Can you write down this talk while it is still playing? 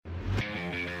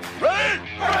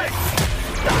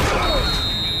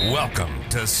Welcome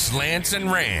to Slants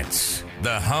and Rants,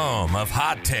 the home of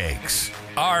hot takes,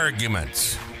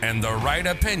 arguments, and the right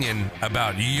opinion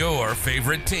about your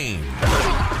favorite team.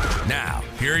 Now,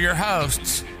 here are your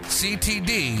hosts,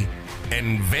 CTD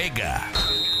and Vega.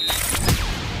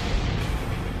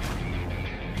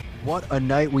 What a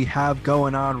night we have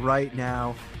going on right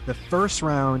now. The first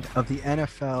round of the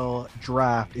NFL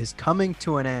draft is coming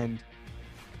to an end.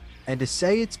 And to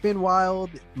say it's been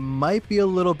wild might be a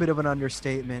little bit of an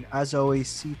understatement. As always,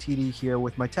 CTD here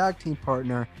with my tag team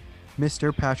partner,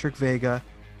 Mr. Patrick Vega.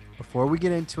 Before we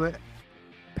get into it,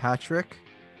 Patrick,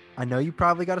 I know you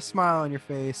probably got a smile on your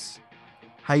face.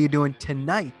 How you doing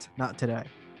tonight, not today?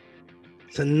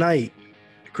 Tonight,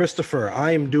 Christopher,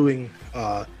 I am doing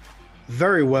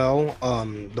very well.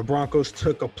 The Broncos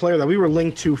took a player that we were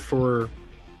linked to for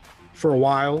a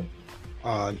while,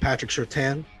 Patrick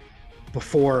Surtain.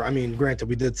 Granted,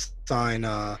 we did sign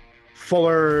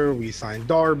Fuller, we signed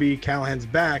Darby, Callahan's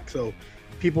back, so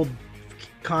people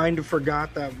kind of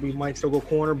forgot that we might still go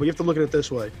corner, but you have to look at it this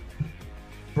way.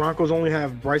 Broncos only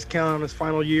have Bryce Callahan on his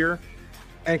final year,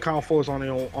 and Kyle Fuller's only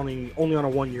on a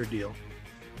one-year deal.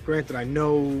 Granted, I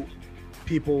know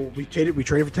we traded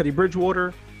for Teddy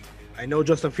Bridgewater. I know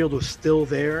Justin Fields was still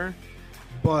there,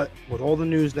 but with all the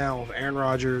news now of Aaron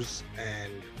Rodgers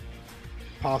and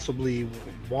possibly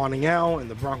wanting out and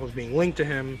the Broncos being linked to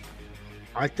him,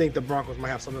 I think the Broncos might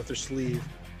have something up their sleeve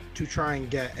to try and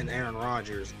get an Aaron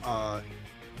Rodgers.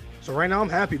 So right now I'm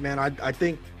happy, man. I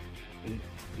think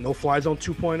no fly zone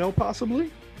 2.0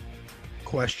 possibly?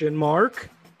 Question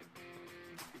mark.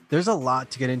 There's a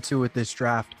lot to get into with this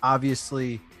draft.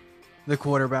 Obviously, the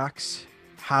quarterbacks,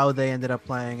 how they ended up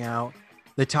playing out,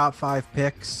 the top 5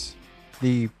 picks,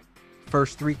 the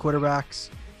first 3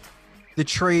 quarterbacks, the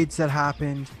trades that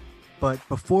happened. But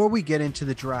before we get into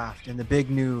the draft and the big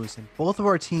news and both of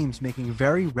our teams making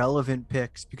very relevant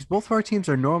picks, because both of our teams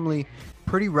are normally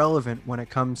pretty relevant when it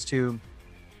comes to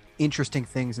interesting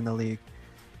things in the league,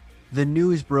 the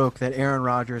news broke that Aaron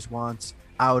Rodgers wants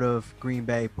out of Green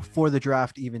Bay before the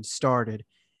draft even started.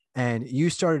 And you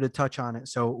started to touch on it,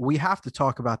 so we have to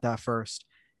talk about that first.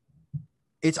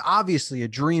 It's obviously a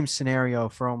dream scenario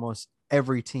for almost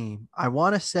every team. I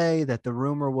want to say that the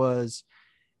rumor was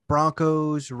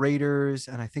Broncos, Raiders,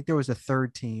 and I think there was a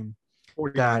third team.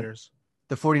 49ers.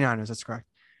 The 49ers, that's correct.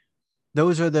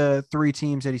 Those are the 3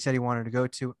 teams that he said he wanted to go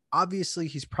to. Obviously,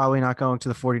 he's probably not going to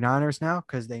the 49ers now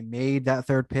because they made that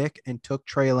 3rd pick and took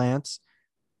Trey Lance.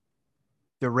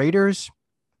 The Raiders,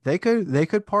 they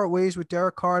could part ways with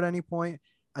Derek Carr at any point.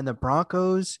 And the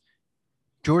Broncos,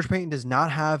 George Paton does not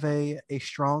have a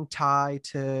strong tie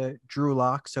to Drew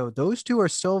Lock. So those 2 are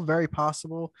still very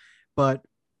possible. But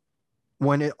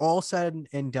when it all said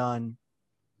and done,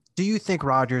 do you think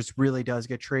Rodgers really does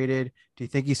get traded? Do you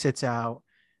think he sits out?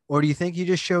 Or do you think he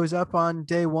just shows up on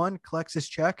day one, collects his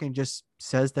check, and just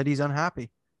says that he's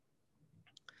unhappy?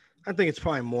 I think it's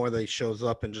probably more that he shows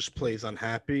up and just plays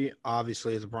unhappy.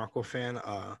 Obviously, as a Bronco fan,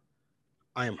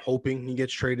 I am hoping he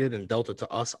gets traded and dealt it to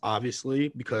us, obviously,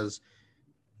 because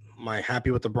am I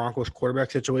happy with the Broncos quarterback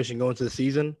situation going into the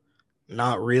season?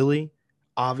 Not really,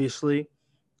 obviously.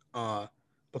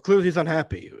 But clearly he's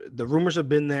unhappy. The rumors have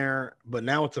been there, but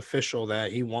now it's official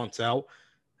that he wants out.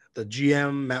 The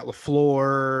GM, Matt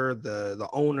LaFleur, the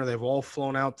owner, they've all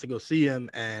flown out to go see him,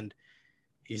 and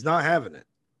he's not having it.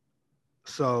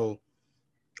 So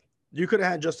you could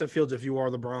have had Justin Fields if you are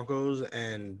the Broncos,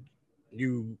 and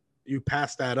you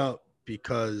pass that up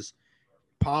because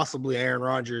possibly Aaron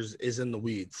Rodgers is in the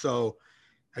weeds. So,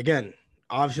 again,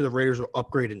 obviously the Raiders will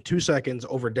upgrade in 2 seconds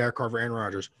over Derek Carr for Aaron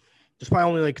Rodgers. There's probably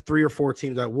only like 3 or 4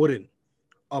 teams that wouldn't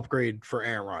upgrade for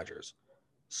Aaron Rodgers.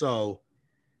 So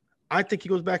I think he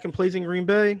goes back and plays in Green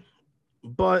Bay,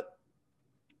 but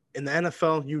in the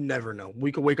NFL, you never know.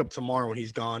 We could wake up tomorrow when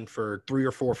he's gone for 3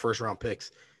 or 4 first-round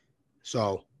picks.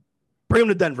 So bring him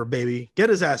to Denver, baby. Get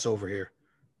his ass over here.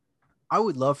 I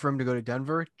would love for him to go to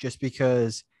Denver just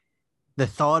because the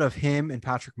thought of him and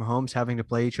Patrick Mahomes having to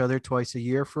play each other twice a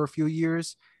year for a few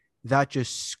years, that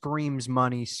just screams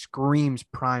money, screams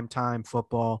primetime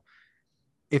football.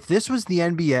 If this was the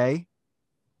NBA,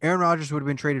 Aaron Rodgers would have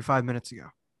been traded 5 minutes ago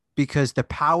because the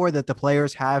power that the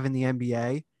players have in the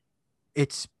NBA,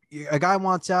 it's a guy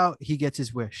wants out, he gets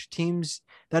his wish. Teams,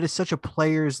 that is such a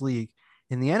players league.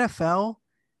 In the NFL,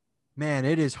 man,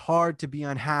 it is hard to be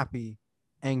unhappy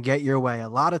and get your way. A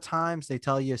lot of times they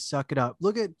tell you, suck it up.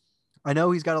 I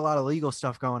know he's got a lot of legal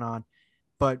stuff going on,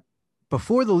 but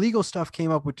before the legal stuff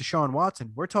came up with Deshaun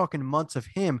Watson, we're talking months of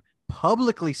him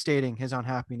publicly stating his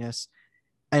unhappiness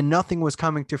and nothing was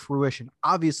coming to fruition.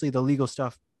 Obviously, the legal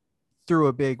stuff threw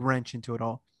a big wrench into it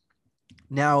all.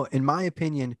 Now, in my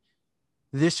opinion,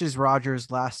 this is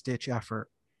Rodgers' last ditch effort.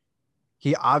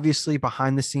 He obviously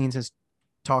behind the scenes has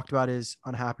talked about his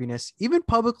unhappiness. Even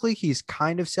publicly, he's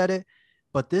kind of said it,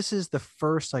 but this is the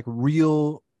first like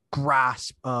real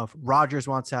grasp of Rodgers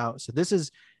wants out. So this is,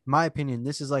 in my opinion,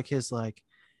 this is like his like,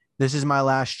 this is my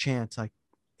last chance. Like,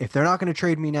 if they're not going to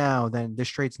trade me now, then this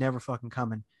trade's never fucking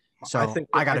coming. So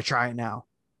I got to try it now.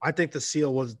 I think the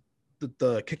seal was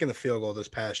the kicking the field goal this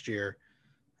past year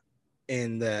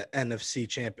in the NFC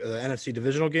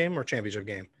divisional game or championship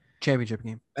game. Championship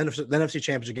game. The NFC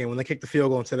championship game when they kicked the field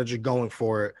goal instead of just going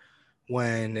for it,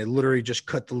 when it literally just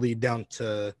cut the lead down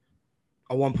to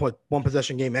a one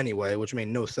possession game anyway, which made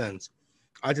no sense.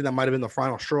 I think that might have been the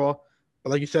final straw. But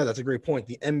like you said, that's a great point.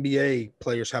 The NBA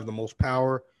players have the most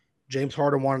power. James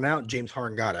Harden wanted out. James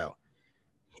Harden got out.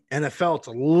 NFL, it's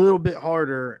a little bit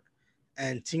harder,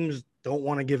 and teams don't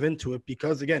want to give into it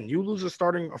because, again, you lose a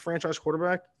franchise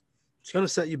quarterback, it's going to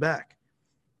set you back.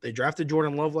 They drafted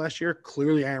Jordan Love last year.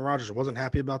 Clearly, Aaron Rodgers wasn't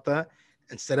happy about that.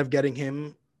 Instead of getting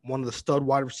him one of the stud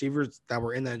wide receivers that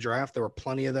were in that draft, there were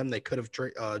plenty of them they could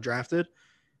have drafted.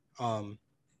 But,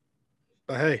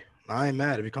 hey, I ain't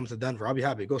mad. If he comes to Denver, I'll be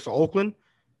happy. If he goes to Oakland,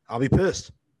 I'll be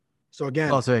pissed. So,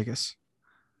 again, Las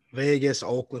Vegas,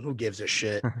 Oakland, who gives a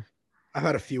shit? I've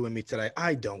had a few in me today.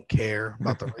 I don't care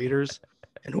about the Raiders.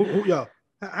 And how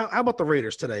about the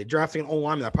Raiders today? Drafting an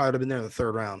O-lineman that probably would have been there in the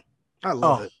third round. I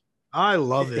love it. I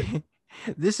love it.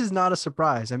 This is not a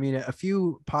surprise. I mean, a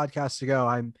few podcasts ago,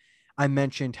 I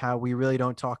mentioned how we really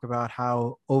don't talk about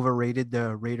how overrated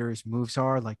the Raiders' moves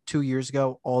are. Like 2 years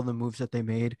ago, all the moves that they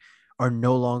made are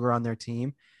no longer on their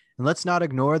team. And let's not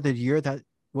ignore the year that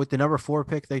with the number 4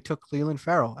 pick, they took Cleveland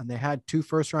Farrell and they had 2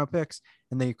 first-round picks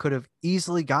and they could have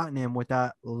easily gotten him with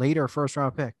that later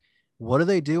first-round pick. What do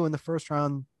they do in the first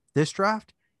round this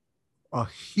draft? A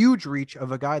huge reach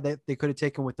of a guy that they could have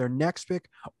taken with their next pick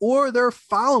or their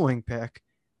following pick.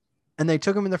 And they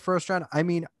took him in the first round. I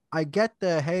mean, I get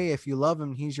hey, if you love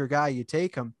him, he's your guy, you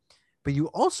take him. But you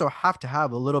also have to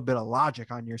have a little bit of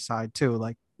logic on your side too.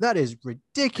 Like that is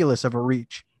ridiculous of a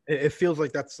reach. It feels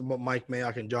like that's what Mike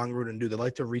Mayock and John Gruden do. They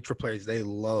like to reach for players they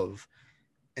love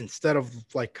instead of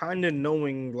like kind of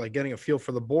knowing, like getting a feel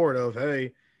for the board of,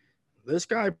 hey, this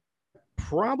guy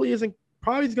probably is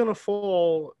going to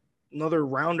fall another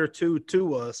round or two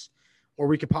to us, or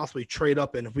we could possibly trade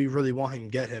up and if we really want him,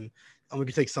 get him, and we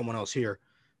could take someone else here.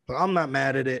 But I'm not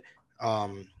mad at it.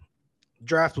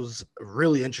 Draft was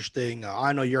really interesting.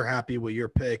 I know you're happy with your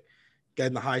pick,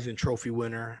 getting the Heisman Trophy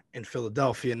winner in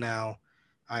Philadelphia now.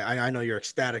 I know you're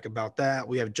ecstatic about that.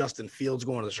 We have Justin Fields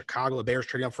going to the Chicago Bears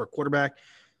trading up for a quarterback.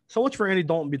 So much for Andy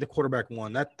Dalton be the quarterback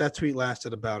one. That tweet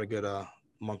lasted about a good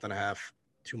month and a half,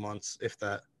 2 months, if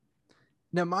that.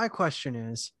 Now, my question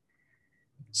is,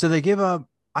 so they give up,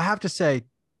 I have to say,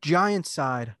 Giants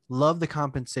side, love the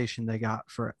compensation they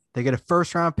got for it. They get a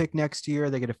first-round pick next year.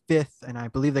 They get a 5th, and I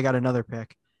believe they got another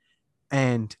pick.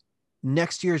 And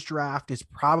next year's draft is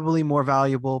probably more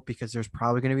valuable because there's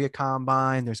probably going to be a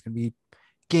combine. There's going to be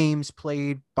games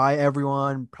played by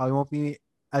everyone. Probably won't be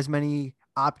as many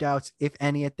opt-outs, if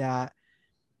any, at that.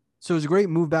 So it was a great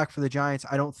move back for the Giants.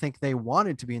 I don't think they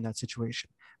wanted to be in that situation.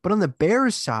 But on the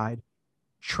Bears side,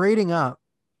 trading up,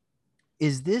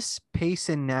 is this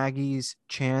Payson Nagy's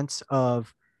chance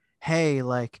of, hey,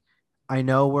 like, I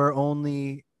know we're on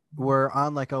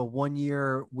like a 1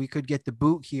 year, we could get the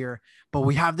boot here, but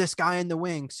we have this guy in the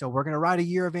wing. So we're going to ride a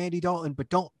year of Andy Dalton, but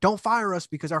don't fire us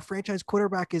because our franchise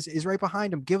quarterback is right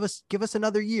behind him. Give us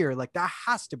another year. Like that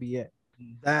has to be it.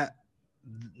 That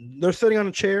they're sitting on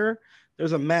a chair.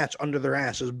 There's a match under their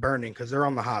asses burning because they're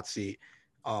on the hot seat.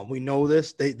 We know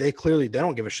this. They clearly, they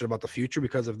don't give a shit about the future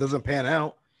because if it doesn't pan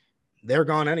out, they're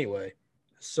gone anyway.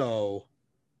 So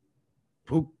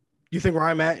who you think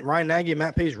Ryan Nagy and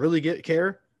Matt Pace really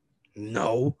care?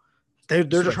 No, they're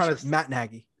just trying to Matt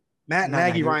Nagy,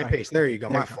 Ryan Pace. There you go.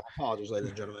 My fault. Apologies, ladies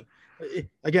and gentlemen.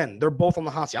 Again, they're both on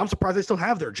the hot seat. I'm surprised they still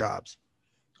have their jobs.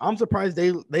 I'm surprised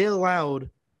they allowed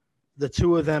the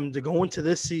two of them to go into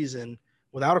this season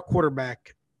without a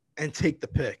quarterback and take the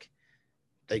pick.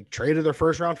 They traded their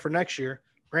first round for next year.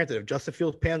 Granted, if Justin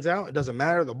Fields pans out, it doesn't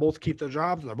matter. They'll both keep their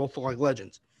jobs and they're both like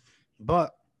legends.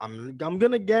 But I'm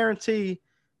gonna guarantee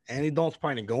Andy Dalton's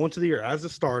probably going into the year as a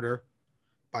starter.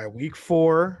 By week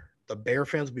 4, the Bear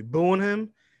fans will be booing him.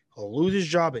 He'll lose his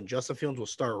job, and Justin Fields will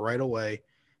start right away.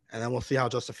 And then we'll see how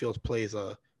Justin Fields plays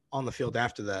on the field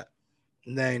after that.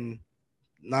 And then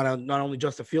not only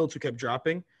Justin Fields, who kept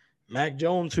dropping, Mac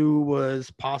Jones, who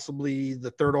was possibly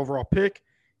the 3rd overall pick,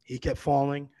 he kept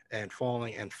falling and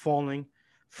falling and falling,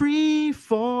 free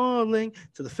falling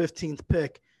to the 15th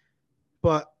pick.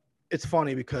 But it's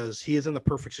funny because he is in the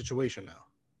perfect situation now.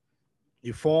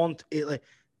 You fall into it like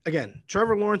again,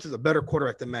 Trevor Lawrence is a better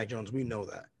quarterback than Mac Jones. We know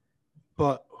that.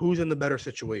 But who's in the better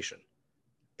situation?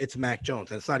 It's Mac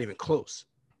Jones, and it's not even close.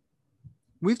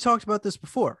 We've talked about this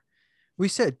before. We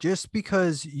said just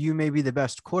because you may be the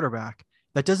best quarterback,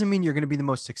 that doesn't mean you're going to be the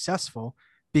most successful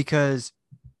because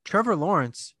Trevor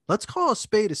Lawrence, let's call a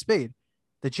spade a spade.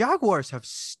 The Jaguars have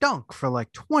stunk for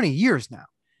like 20 years now.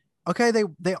 Okay, they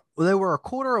were a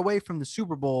quarter away from the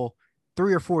Super Bowl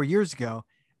 3 or 4 years ago,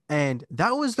 and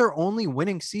that was their only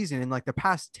winning season in like the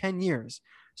past 10 years.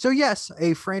 So yes,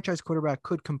 a franchise quarterback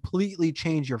could completely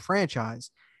change your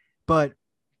franchise, but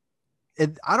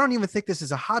I don't even think this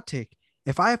is a hot take.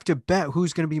 If I have to bet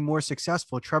who's going to be more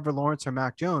successful, Trevor Lawrence or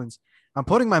Mac Jones, I'm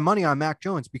putting my money on Mac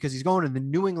Jones because he's going to the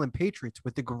New England Patriots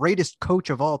with the greatest coach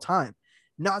of all time.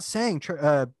 Not saying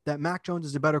that Mac Jones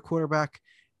is a better quarterback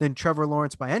than Trevor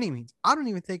Lawrence by any means. I don't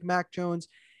even think Mac Jones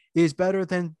is better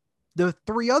than the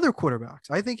 3 other quarterbacks.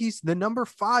 I think he's the number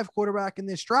 5 quarterback in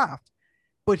this draft,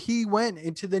 but he went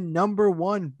into the number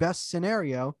 1 best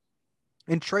scenario,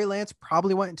 and Trey Lance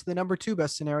probably went into the number 2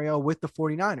 best scenario with the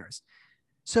 49ers.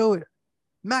 So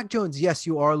Mac Jones, yes,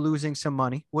 you are losing some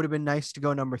money. Would have been nice to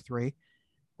go number 3,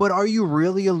 but are you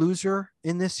really a loser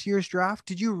in this year's draft?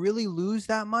 Did you really lose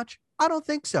that much? I don't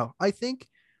think so. I think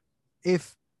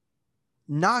if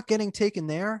not getting taken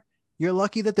there, you're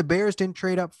lucky that the Bears didn't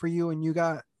trade up for you and you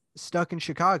got stuck in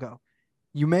Chicago.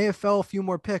 You may have fell a few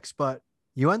more picks, but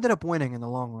you ended up winning in the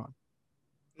long run.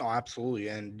 No, absolutely.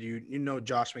 And you know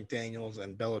Josh McDaniels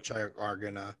and Belichick are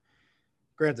gonna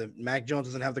granted Mac Jones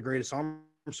doesn't have the greatest arm,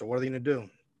 so what are they gonna do?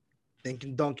 Think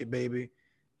and dunk it, baby.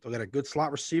 They'll get a good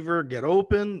slot receiver, get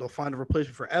open, they'll find a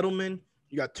replacement for Edelman.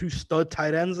 You got 2 stud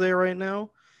tight ends there right now.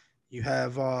 You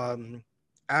have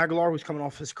Aguilar, who's coming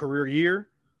off his career year.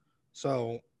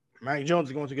 So Mac Jones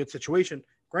is going to a good situation.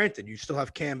 Granted, you still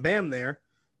have Cam Bam there,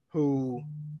 who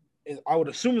I would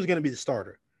assume is going to be the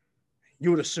starter.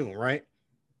 You would assume, right?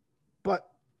 But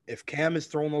if Cam is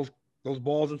throwing those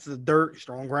balls into the dirt, he's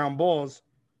throwing ground balls,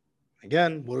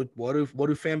 again, what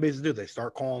do fan bases do? They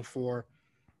start calling for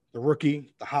the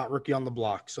rookie, the hot rookie on the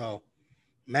block. So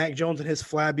Mac Jones and his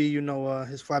flabby,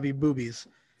 his flabby boobies,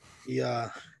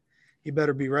 he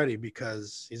better be ready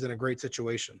because he's in a great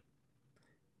situation.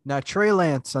 Now, Trey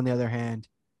Lance, on the other hand,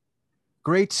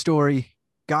 great story.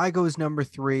 Guy goes number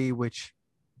 3, which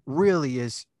really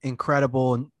is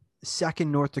incredible.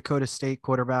 Second North Dakota State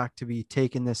quarterback to be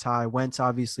taken this high. Wentz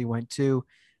obviously went 2.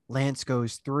 Lance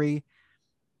goes 3.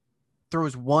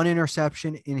 Throws 1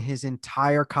 interception in his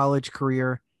entire college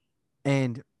career.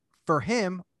 And for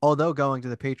him, although going to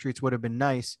the Patriots would have been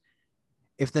nice,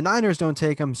 if the Niners don't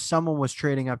take him, someone was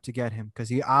trading up to get him because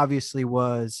he obviously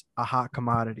was a hot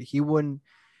commodity. He wouldn't,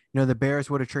 the Bears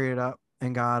would have traded up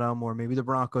and got him, or maybe the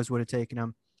Broncos would have taken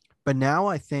him. But now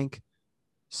I think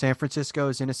San Francisco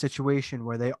is in a situation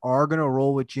where they are going to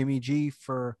roll with Jimmy G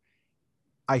for,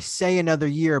 I say another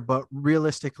year, but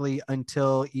realistically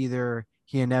until either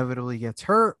he inevitably gets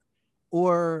hurt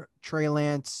or Trey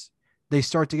Lance, they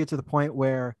start to get to the point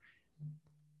where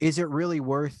is it really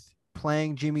worth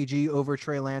playing Jimmy G over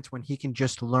Trey Lance when he can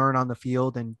just learn on the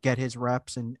field and get his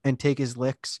reps and take his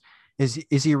licks?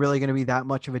 Is he really going to be that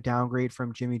much of a downgrade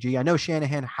from Jimmy G? I know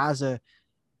Shanahan has a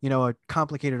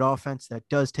complicated offense that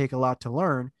does take a lot to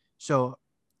learn. So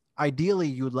ideally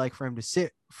you would like for him to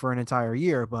sit for an entire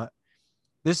year, but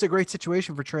this is a great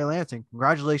situation for Trey Lance. And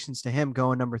congratulations to him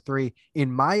going number 3.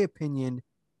 In my opinion,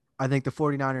 I think the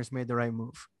 49ers made the right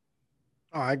move.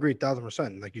 Oh, I agree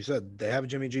 1,000%. Like you said, they have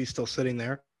Jimmy G still sitting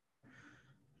there.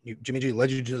 Jimmy G led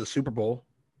you to the Super Bowl.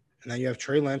 And then you have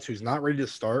Trey Lance, who's not ready to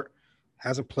start,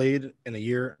 hasn't played in a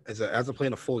year, hasn't played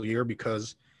in a full year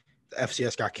because the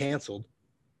FCS got canceled.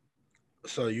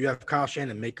 So you have Kyle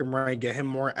Shanahan, make him right, get him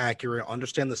more accurate,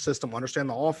 understand the system, understand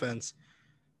the offense.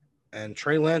 And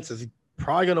Trey Lance is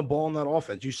probably going to ball in that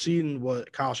offense. You've seen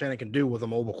what Kyle Shanahan can do with a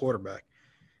mobile quarterback.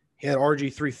 He had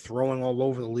RG3 throwing all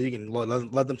over the league and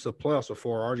led them to the playoffs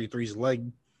before RG3's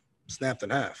leg snapped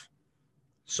in half.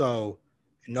 So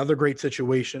another great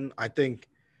situation. I think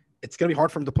it's going to be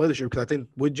hard for him to play this year because I think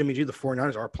with Jimmy G, the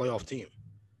 49ers are a playoff team.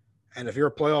 And if you're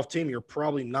a playoff team, you're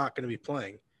probably not going to be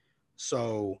playing.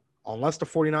 So unless the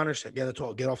 49ers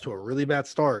get off to a really bad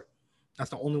start,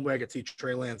 that's the only way I could see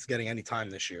Trey Lance getting any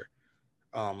time this year.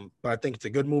 But I think it's a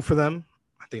good move for them.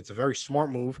 I think it's a very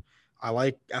smart move. I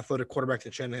like athletic quarterbacks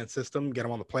in Shanahan's system. Get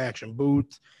him on the play action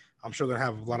boot. I'm sure they'll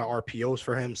have a lot of RPOs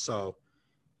for him. So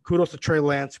kudos to Trey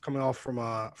Lance coming off from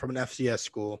an FCS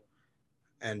school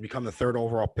and become the 3rd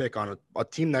overall pick on a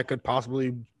team that could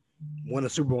possibly win a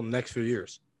Super Bowl in the next few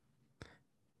years.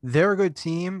 They're a good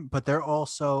team, but they're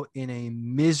also in a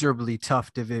miserably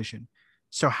tough division.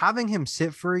 So having him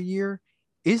sit for a year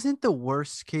isn't the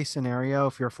worst case scenario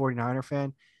if you're a 49er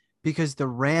fan, because the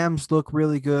Rams look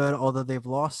really good, although they've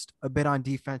lost a bit on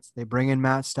defense. They bring in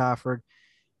Matt Stafford.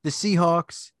 The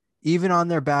Seahawks, even on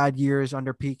their bad years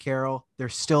under Pete Carroll, they're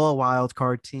still a wild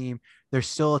card team. They're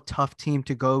still a tough team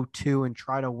to go to and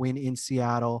try to win in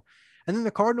Seattle. And then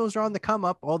the Cardinals are on the come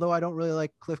up, although I don't really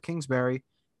like Cliff Kingsbury.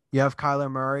 You have Kyler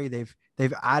Murray.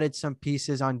 They've added some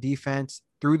pieces on defense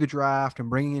through the draft and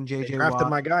bringing in They JJ drafted Watt.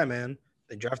 my guy, man.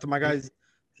 They drafted my guy,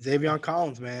 Xavier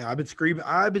Collins, man. I've been screaming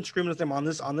at them on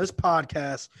this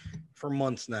podcast for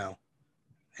months now.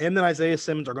 Him and Isaiah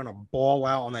Simmons are gonna ball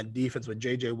out on that defense with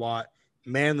JJ Watt,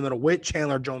 man in the middle, with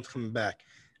Chandler Jones coming back.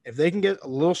 If they can get a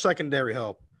little secondary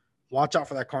help, watch out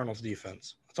for that Cardinals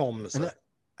defense. That's all I'm gonna say.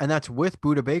 And that's with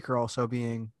Buda Baker also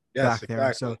being Yes, back there.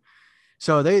 exactly.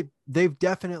 So they've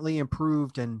definitely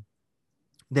improved, and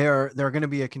they're going to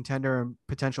be a contender and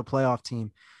potential playoff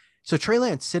team. So Trey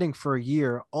Lance sitting for a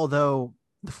year, although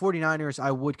the 49ers,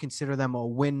 I would consider them a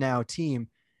win now team.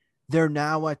 They're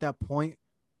now at that point,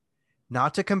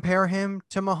 not to compare him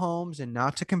to Mahomes and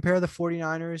not to compare the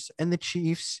 49ers and the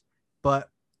Chiefs, but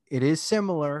it is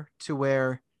similar to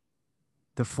where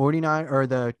the 49 or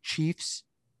the Chiefs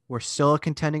were still a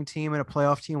contending team and a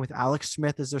playoff team with Alex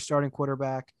Smith as their starting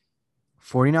quarterback.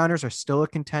 49ers are still a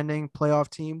contending playoff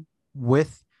team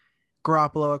with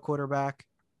Garoppolo at quarterback.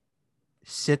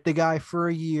 Sit the guy for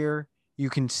a year. You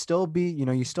can still be,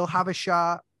 you still have a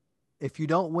shot. If you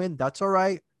don't win, that's all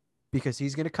right, because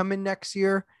he's going to come in next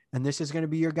year, and this is going to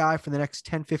be your guy for the next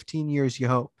 10, 15 years, you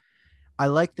hope. I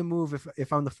like the move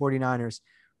if I'm the 49ers.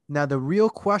 Now, the real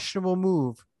questionable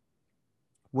move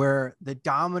where the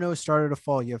dominoes started to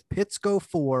fall, you have Pitts go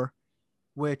 4,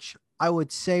 which I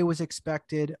would say was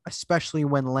expected, especially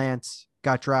when Lance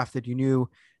got drafted. You knew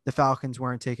the Falcons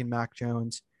weren't taking Mac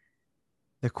Jones.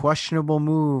 The questionable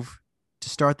move to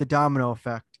start the domino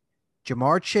effect,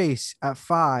 Jamar Chase at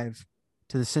 5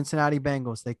 to the Cincinnati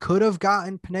Bengals. They could have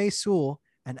gotten Penei Sewell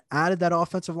and added that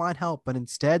offensive line help, but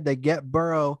instead they get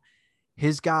Burrow,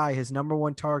 his guy, his number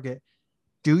one target.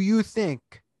 Do you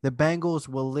think the Bengals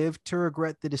will live to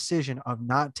regret the decision of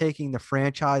not taking the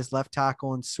franchise left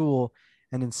tackle in Sewell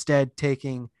and instead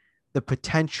taking the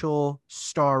potential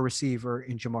star receiver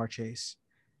in Jamar Chase?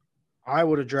 I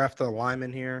would have drafted a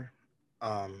lineman here.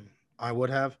 I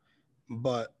would have,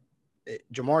 but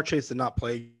Jamar Chase did not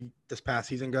play this past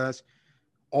season, guys.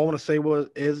 All I want to say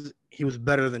is he was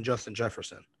better than Justin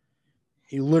Jefferson.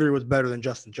 He literally was better than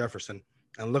Justin Jefferson.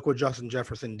 And look what Justin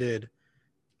Jefferson did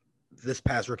this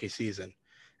past rookie season.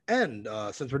 And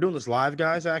since we're doing this live,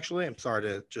 guys, actually, I'm sorry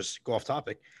to just go off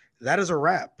topic. That is a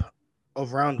wrap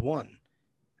of round 1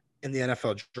 in the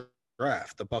NFL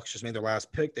draft. The Bucs just made their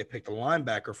last pick. They picked a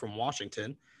linebacker from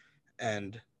Washington,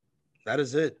 and that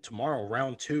is it. Tomorrow,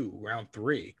 round 2, round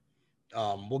 3.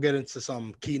 We'll get into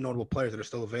some key notable players that are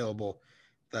still available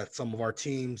that some of our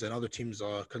teams and other teams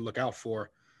could look out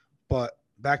for. But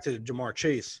back to Jamar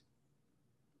Chase.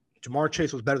 Jamar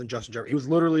Chase was better than Justin Jefferson. He was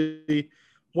literally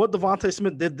what Devontae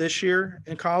Smith did this year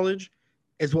in college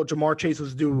is what Jamar Chase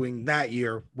was doing that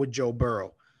year with Joe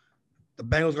Burrow. The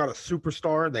Bengals got a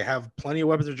superstar. They have plenty of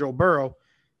weapons with Joe Burrow.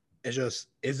 It's just,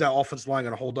 is that offensive line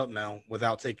going to hold up now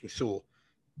without taking Sewell?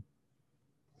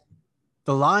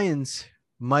 The Lions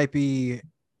might be,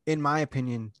 in my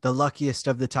opinion, the luckiest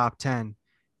of the top 10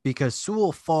 because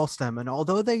Sewell falls them. And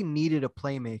although they needed a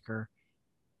playmaker,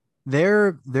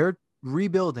 they're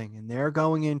rebuilding and they're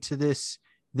going into this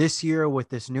year with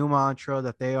this new mantra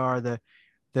that they are the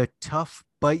tough,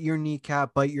 bite your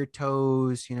kneecap, bite your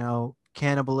toes,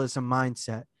 cannibalism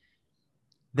mindset.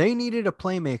 They needed a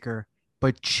playmaker,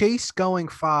 but Chase going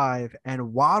 5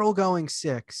 and Waddle going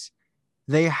 6,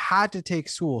 they had to take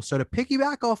Sewell. So to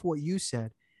piggyback off what you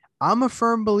said, I'm a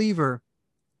firm believer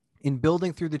in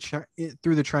building through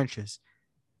the trenches.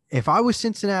 If I was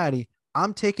Cincinnati,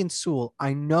 I'm taking Sewell.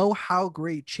 I know how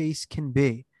great Chase can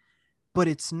be, but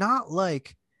it's not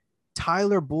like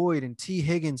Tyler Boyd and T.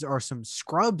 Higgins are some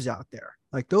scrubs out there.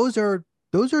 Like those are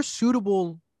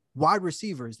suitable wide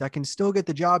receivers that can still get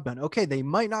the job done. Okay, they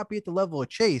might not be at the level of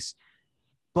Chase,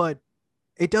 but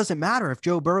it doesn't matter if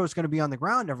Joe Burrow is going to be on the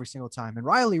ground every single time. And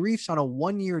Riley Reif's on a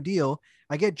 1-year deal.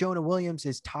 I get Jonah Williams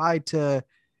is tied to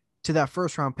that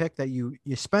first round pick that you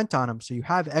spent on him, so you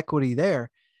have equity there.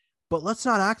 But let's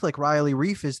not act like Riley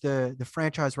Reif is the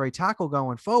franchise right tackle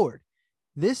going forward.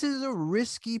 This is a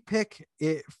risky pick,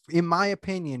 in my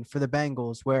opinion, for the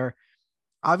Bengals, where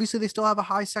obviously they still have a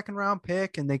high second round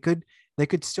pick and they could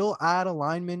still add a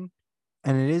lineman.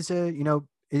 And it is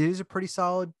a pretty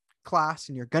solid class.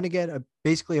 And you're going to get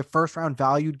basically a first round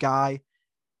valued guy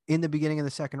in the beginning of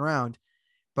the second round.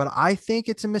 But I think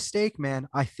it's a mistake, man.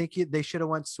 I think they should have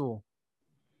went Sewell.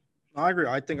 I agree.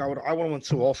 I think I would have went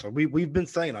two also. We've been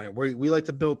saying on it. We like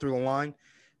to build through the line,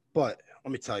 but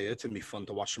let me tell you, it's gonna be fun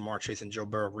to watch Jamar Chase and Joe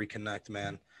Burrow reconnect,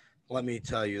 man. Let me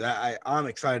tell you that I'm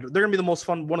excited. They're gonna be the most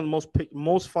fun, one of the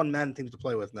most fun Madden teams to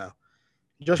play with now,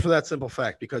 just for that simple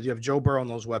fact because you have Joe Burrow and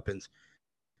those weapons.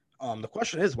 The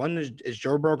question is, when is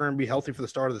Joe Burrow going to be healthy for the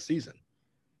start of the season?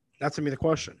 That's gonna be the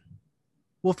question.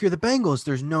 Well, if you're the Bengals,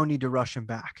 there's no need to rush him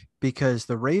back because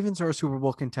the Ravens are a Super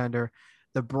Bowl contender.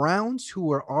 The Browns, who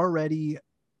were already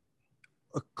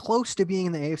close to being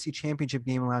in the AFC Championship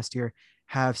game last year,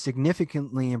 have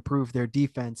significantly improved their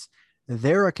defense.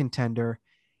 They're a contender.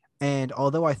 And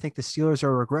although I think the Steelers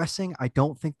are regressing, I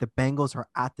don't think the Bengals are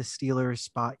at the Steelers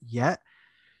spot yet.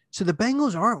 So the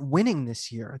Bengals aren't winning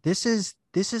this year. This is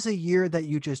a year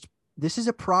that this is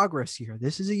a progress year.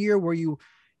 This is a year where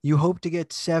you hope to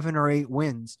get 7 or 8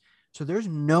 wins. So there's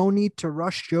no need to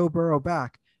rush Joe Burrow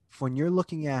back. When you're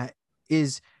looking at,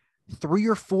 is 3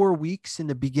 or 4 weeks in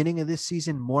the beginning of this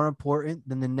season more important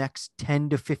than the next 10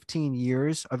 to 15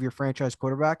 years of your franchise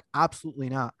quarterback? Absolutely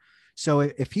not. So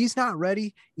if he's not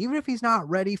ready, even if he's not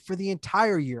ready for the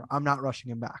entire year, I'm not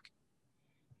rushing him back.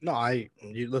 No,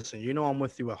 listen, I'm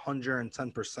with you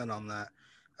 110% on that,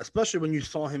 especially when you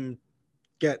saw him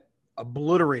get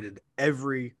obliterated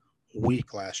every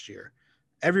week last year.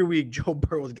 Every week, Joe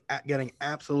Burrow was getting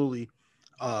absolutely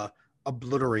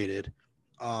obliterated.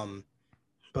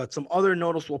 But some other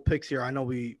noticeable picks here. I know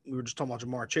we were just talking about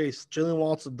Jamar Chase. Jalen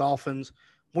Waddle's the Dolphins.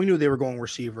 We knew they were going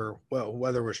receiver, well,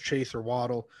 whether it was Chase or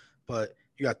Waddle. But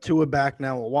you got Tua back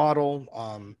now with Waddle.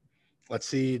 Let's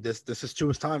see. This is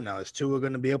Tua's time now. Is Tua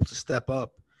going to be able to step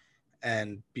up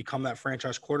and become that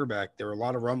franchise quarterback? There are a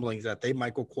lot of rumblings that they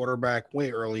might go quarterback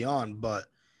way early on, but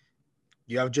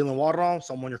you have Jalen Waddle,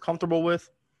 someone you're comfortable with.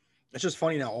 It's just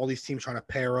funny now, all these teams trying to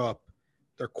pair up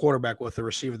their quarterback with the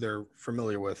receiver they're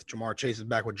familiar with. Jamar Chase is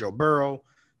back with Joe Burrow.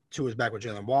 Tua is back with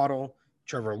Jalen Waddle.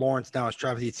 Trevor Lawrence now is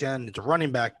Travis Etienne. It's a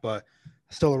running back, but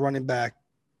still a running back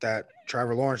that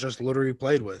Trevor Lawrence just literally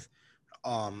played with.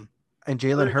 And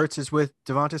Jalen Hurts is with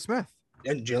Devonta Smith.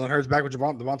 And Jalen Hurts back with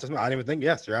Devonta Smith. I didn't even think.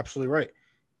 Yes, you're absolutely right.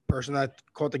 Person that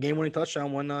caught the game-winning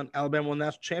touchdown when Alabama won the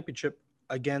national championship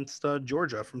against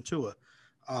Georgia from Tua.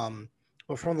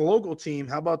 But from the local team,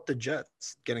 how about the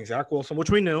Jets getting Zach Wilson, which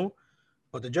we knew,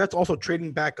 but the Jets also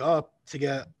trading back up to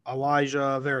get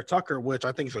Elijah Vera Tucker, which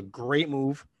I think is a great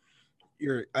move.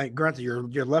 Granted,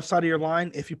 your left side of your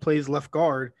line, if he plays left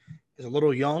guard, is a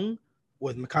little young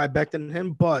with Mekhi Becton and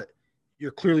him, but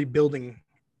you're clearly building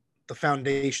the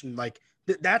foundation. Like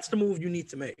that's the move you need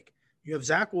to make. You have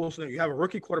Zach Wilson, you have a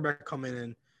rookie quarterback coming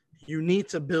in. You need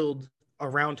to build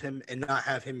around him and not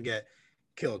have him get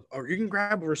killed. Or you can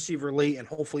grab a receiver late and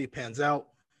hopefully it pans out.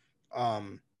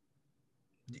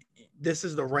 This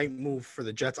is the right move for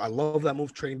the Jets. I love that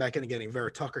move, trading back in and getting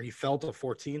Vera Tucker. He fell to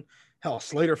 14. Hell,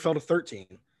 Slater fell to 13.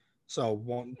 So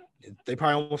they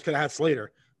probably almost could have had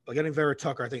Slater. But getting Vera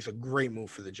Tucker, I think, is a great move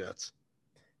for the Jets.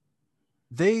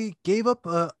 They gave up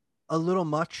a little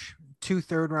much, 2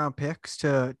 third-round picks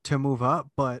to move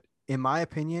up, but in my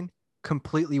opinion,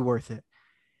 completely worth it.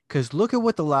 Because look at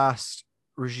what the last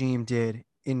regime did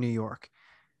in New York.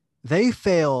 They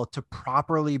failed to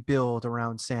properly build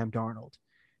around Sam Darnold.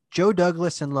 Joe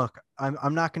Douglas, and look,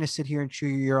 I'm not going to sit here and chew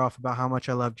your ear off about how much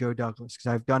I love Joe Douglas because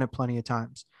I've done it plenty of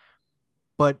times.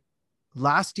 But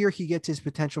last year, he gets his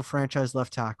potential franchise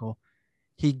left tackle.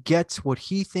 He gets what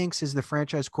he thinks is the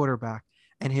franchise quarterback.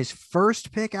 And his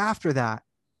first pick after that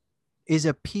is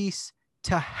a piece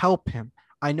to help him.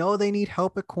 I know they need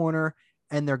help at corner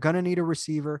and they're going to need a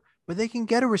receiver, but they can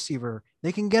get a receiver.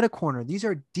 They can get a corner. These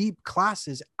are deep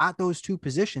classes at those 2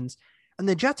 positions. And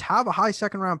the Jets have a high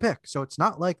second-round pick. So it's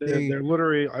not like they're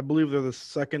literally, I believe they're the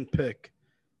second pick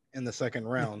in the second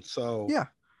round. So, yeah.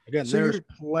 Again, so there's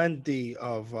plenty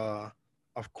of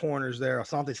corners there.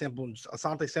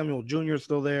 Asante Samuel Jr. is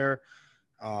still there.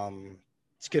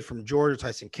 This kid from Georgia,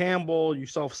 Tyson Campbell. You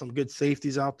saw some good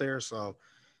safeties out there. So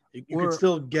you can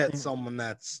still get someone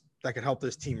that can help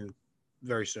this team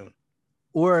very soon.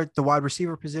 Or at the wide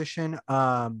receiver position,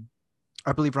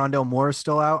 I believe Rondell Moore is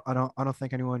still out. I don't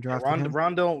think anyone drafted him.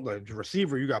 Rondell, the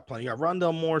receiver, you got plenty. You got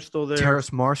Rondell Moore still there.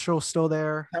 Terrace Marshall still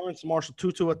there. Terrace Marshall,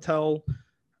 Tutu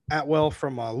Atwell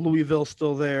from Louisville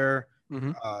still there.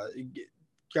 Mm-hmm.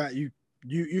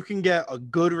 You can get a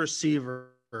good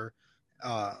receiver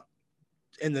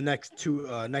in the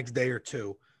next day or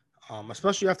two,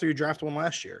 especially after you draft one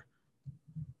last year.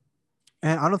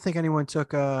 And I don't think anyone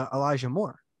took Elijah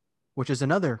Moore, which is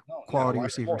another quality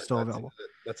receiver still available.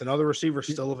 That's another receiver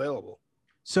still available.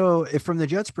 So if from the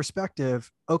Jets'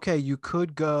 perspective, okay, you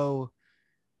could go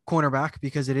cornerback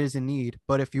because it is a need.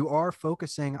 But if you are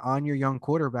focusing on your young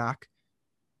quarterback,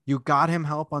 You got him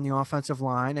help on the offensive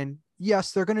line. And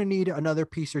yes, they're going to need another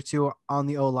piece or two on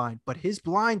the O line, but his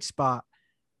blind spot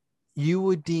you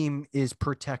would deem is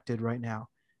protected right now.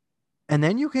 And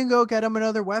then you can go get him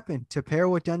another weapon to pair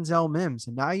with Denzel Mims.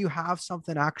 And now you have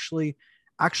something actually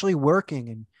working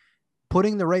and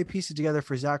putting the right pieces together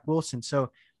for Zach Wilson.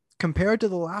 So compared to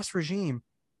the last regime,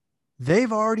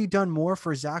 they've already done more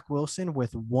for Zach Wilson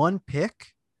with one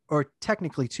pick, or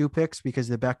technically two picks because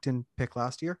the Becton pick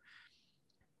last year,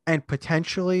 and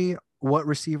potentially what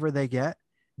receiver they get.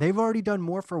 They've already done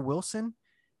more for Wilson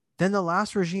than the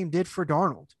last regime did for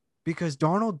Darnold, because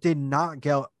Darnold did not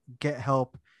get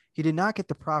help. He did not get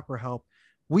the proper help.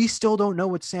 We still don't know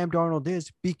what Sam Darnold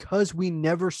is because we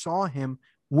never saw him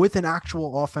with an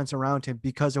actual offense around him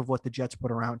because of what the Jets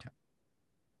put around him.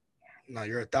 No,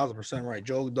 you're 1,000% right.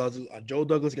 Joe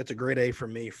Douglas gets a grade A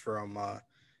from me from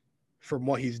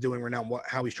what he's doing right now,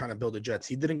 how he's trying to build the Jets.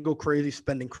 He didn't go crazy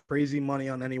spending crazy money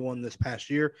on anyone this past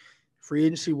year. Free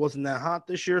agency wasn't that hot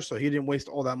this year, so he didn't waste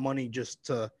all that money just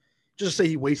to say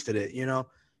he wasted it.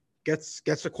 Gets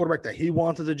the quarterback that he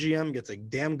wanted, the GM, gets a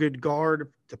damn good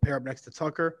guard to pair up next to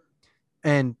Tucker.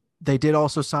 And they did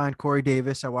also sign Corey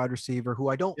Davis at wide receiver, who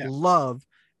I don't love,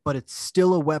 but it's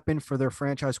still a weapon for their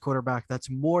franchise quarterback. That's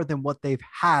more than what they've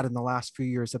had in the last few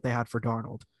years that they had for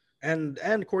Darnold. And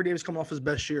Corey Davis coming off his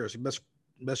best year.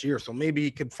 So maybe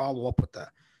he could follow up with that.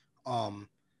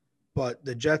 But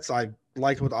the Jets, I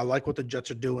like what the Jets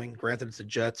are doing. Granted, it's the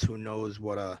Jets. Who knows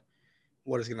what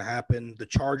is going to happen? The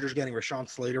Chargers getting Rashawn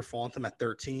Slater, falling them at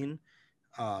 13.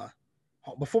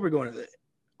 Before we go into it,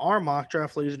 our mock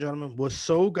draft, ladies and gentlemen, was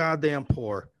so goddamn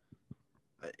poor.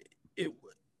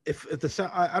 If the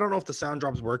sound, I don't know if the sound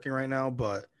drop's working right now,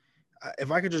 but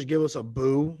if I could just give us a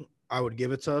boo, I would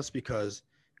give it to us, because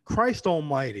Christ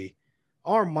almighty,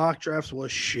 our mock drafts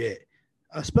was shit,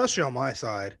 especially on my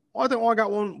side. I think all I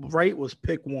got one right was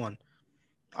pick one.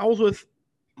 I was with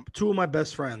two of my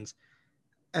best friends,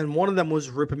 and one of them was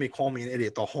ripping me, calling me an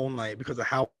idiot the whole night because of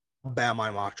how bad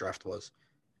my mock draft was.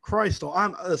 Christ,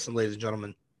 listen, ladies and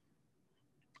gentlemen,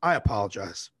 I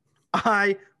apologize.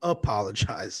 Hey,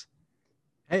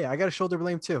 I got a shoulder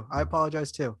blame too. I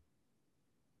apologize too.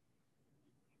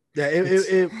 Yeah,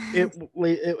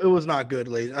 it was not good,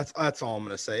 ladies. That's all I'm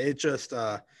gonna say. It just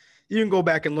you can go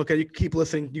back and look at it. You can keep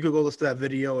listening. You could go listen to that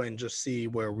video and just see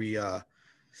where we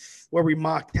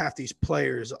mocked half these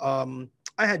players. I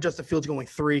had Justin Fields going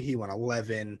 3. He went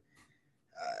 11.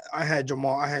 I had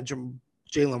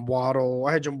Jalen Waddle.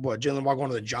 I had Jalen Waddle going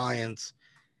to the Giants.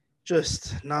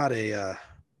 Just not a.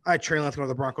 I had Trey Lance going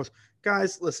to the Broncos.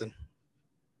 Guys, listen.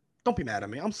 Don't be mad at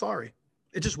me. I'm sorry.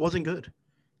 It just wasn't good.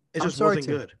 It just wasn't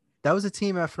good. That was a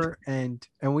team effort, and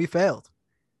we failed.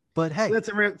 But hey, Lance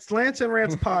and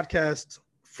Rants podcast,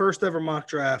 first ever mock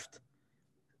draft,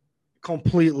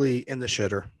 completely in the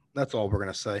shitter. That's all we're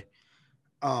gonna say.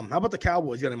 How about the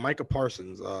Cowboys getting Micah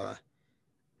Parsons?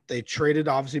 They traded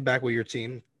obviously back with your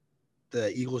team.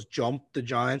 The Eagles jumped the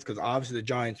Giants because obviously the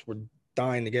Giants were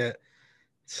dying to get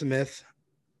Smith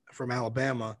from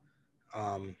Alabama.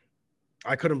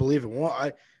 I couldn't believe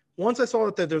it. Once I saw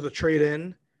that there's a trade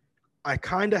in, I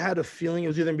kind of had a feeling it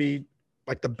was either going to be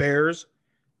like the Bears,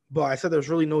 but I said there's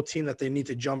really no team that they need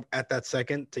to jump at that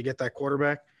second to get that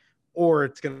quarterback, or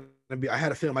it's going to be – I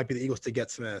had a feeling it might be the Eagles to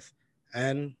get Smith.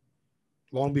 And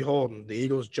lo and behold, the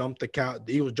Eagles jumped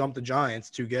the Giants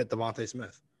to get Devontae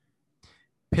Smith.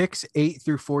 Picks 8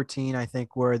 through 14, I think,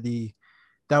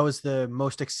 that was the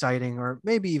most exciting, or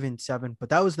maybe even 7, but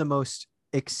that was the most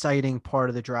exciting part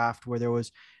of the draft, where there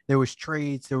was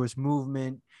trades, there was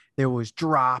movement, there was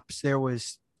drops,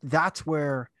 that's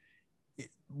where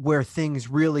things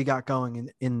really got going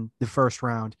in the first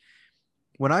round.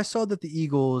 When I saw that the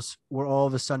Eagles were all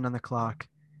of a sudden on the clock,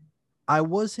 I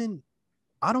don't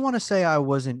want to say I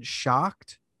wasn't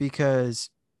shocked, because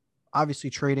obviously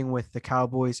trading with the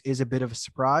Cowboys is a bit of a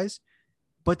surprise,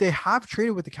 but they have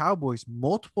traded with the Cowboys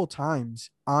multiple times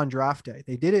on draft day.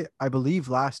 They did it, I believe,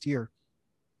 last year.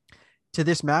 To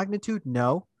this magnitude,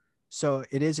 no. So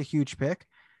it is a huge pick.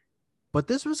 But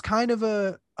this was kind of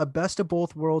a best of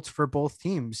both worlds for both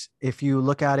teams, if you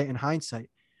look at it in hindsight.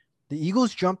 The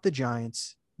Eagles jumped the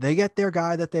Giants. They get their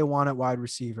guy that they want at wide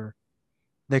receiver.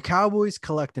 The Cowboys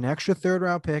collect an extra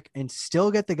third-round pick and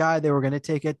still get the guy they were going to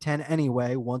take at 10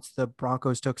 anyway once the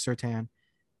Broncos took Surtain.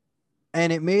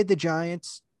 And it made the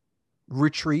Giants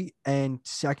retreat and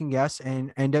second guess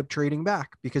and end up trading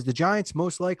back, because the Giants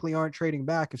most likely aren't trading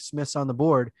back if Smith's on the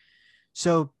board.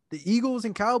 So the Eagles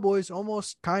and Cowboys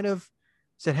almost kind of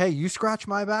said, hey, you scratch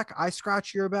my back, I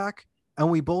scratch your back, and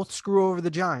we both screw over the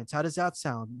Giants. How does that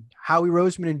sound? Howie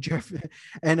Roseman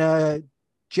and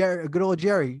good old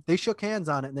Jerry, they shook hands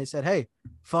on it and they said, "Hey,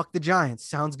 fuck the Giants.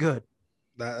 Sounds good."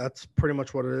 That's pretty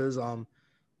much what it is.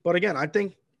 But again, I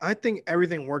think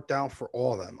everything worked out for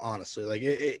all of them. Honestly,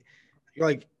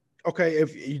 like okay,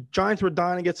 if Giants were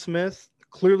dying to get Smith,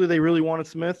 clearly they really wanted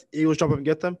Smith. Eagles jump up and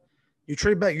get them. You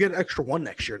trade back, you get an extra one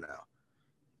next year now.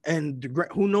 And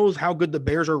who knows how good the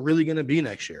Bears are really going to be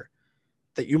next year?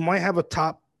 That you might have a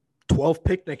top 12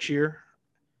 pick next year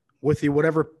with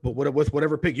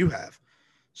whatever pick you have.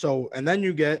 So, and then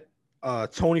you get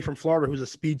Tony from Florida, who's a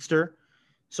speedster.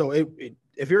 So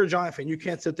if you're a Giant fan, you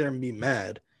can't sit there and be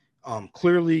mad.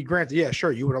 Clearly, granted, yeah,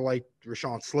 sure, you would have liked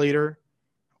Rashawn Slater,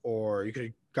 or you could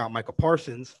have got Michael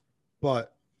Parsons,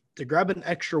 but to grab an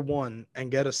extra one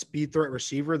and get a speed threat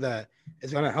receiver that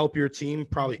is going to help your team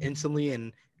probably instantly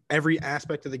in every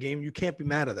aspect of the game, you can't be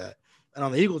mad at that. And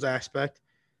on the Eagles aspect,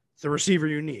 it's the receiver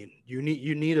you need. You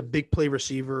need a big play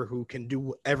receiver who can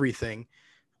do everything.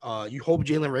 You hope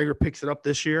Jalen Reagor picks it up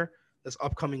this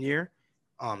upcoming year.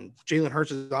 Jalen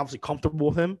Hurts is obviously comfortable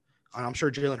with him. And I'm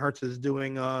sure Jalen Hurts is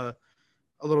doing a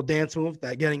little dance move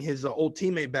that getting his old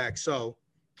teammate back. So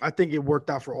I think it worked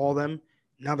out for all of them.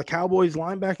 Now the Cowboys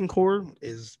linebacking core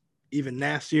is even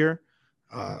nastier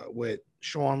with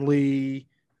Sean Lee.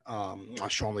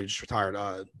 Sean Lee just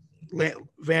retired.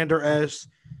 Vander S.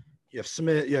 You have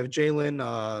Smith. You have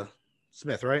Jalen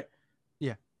Smith, right?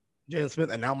 Yeah. Jalen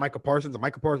Smith, and now Micah Parsons. And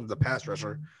Micah Parsons is a pass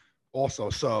rusher also.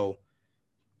 So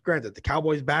granted, the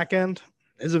Cowboys back end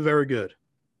isn't very good.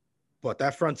 But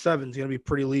that front seven is going to be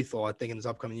pretty lethal, I think, in this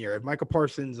upcoming year. If Micah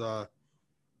Parsons'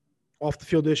 off the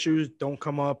field issues don't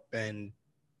come up and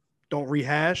don't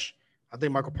rehash, I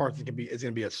think Michael Parsons is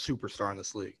going to be a superstar in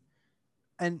this league.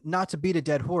 And not to beat a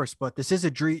dead horse, but this is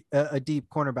a deep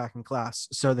cornerbacking class.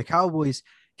 So the Cowboys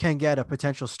can get a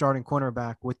potential starting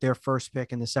cornerback with their first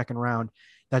pick in the second round.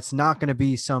 That's not going to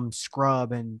be some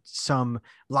scrub and some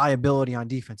liability on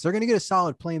defense. They're going to get a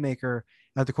solid playmaker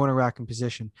at the cornerbacking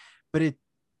position. But it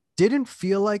didn't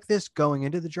feel like this going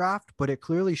into the draft, but it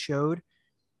clearly showed.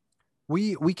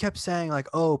 We kept saying like,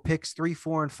 oh, picks 3,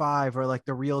 4, and 5 are like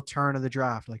the real turn of the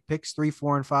draft. Like picks 3,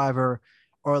 4, and 5 are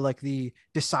like the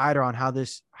decider on how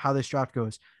this draft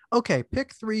goes. Okay,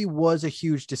 pick 3 was a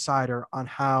huge decider on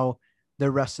how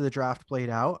the rest of the draft played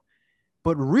out.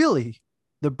 But really,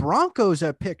 the Broncos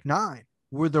at pick 9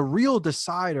 were the real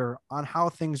decider on how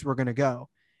things were going to go,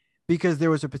 because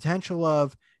there was a potential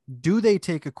of, do they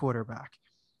take a quarterback?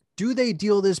 Do they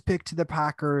deal this pick to the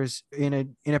Packers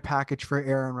in a package for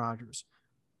Aaron Rodgers?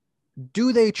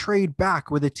 Do they trade back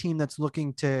with a team that's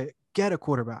looking to get a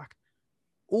quarterback?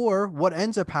 Or what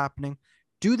ends up happening,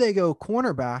 do they go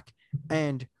cornerback,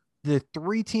 and the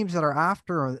 3 teams that are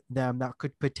after them that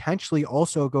could potentially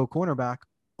also go cornerback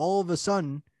all of a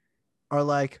sudden are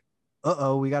like,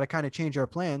 we got to kind of change our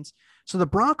plans. So the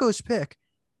Broncos pick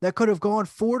that could have gone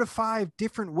 4 to 5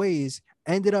 different ways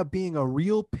ended up being a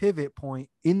real pivot point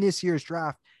in this year's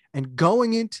draft. And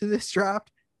going into this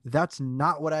draft, that's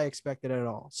not what I expected at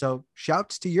all. So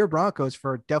shouts to your Broncos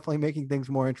for definitely making things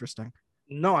more interesting.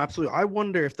 No, absolutely. I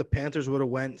wonder if the Panthers would have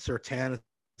went Surtain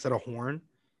instead of Horn,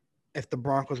 if the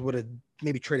Broncos would have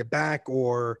maybe traded back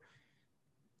or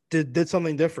did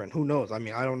something different. Who knows? I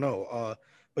mean, I don't know.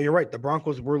 But you're right. The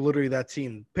Broncos were literally that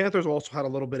team. Panthers also had a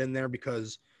little bit in there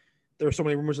because there were so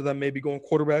many rumors of them maybe going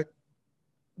quarterback,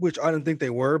 which I didn't think they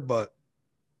were. But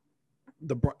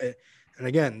the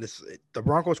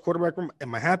Broncos quarterback room,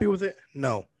 am I happy with it?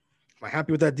 No. Am I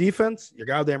happy with that defense? You're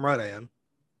goddamn right I am.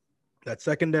 That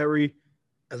secondary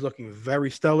is looking very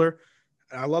stellar.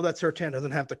 And I love that Surtain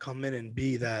doesn't have to come in and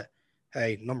be that,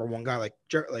 hey, number one guy like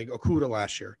Okudah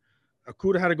last year.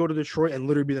 Okudah had to go to Detroit and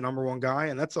literally be the number one guy,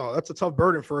 and that's a tough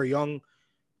burden for a young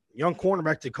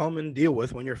cornerback to come and deal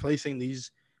with when you're facing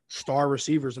these star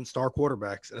receivers and star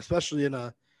quarterbacks, and especially in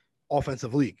a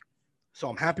offensive league. So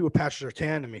I'm happy with Patrick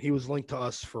Surtain. I mean, he was linked to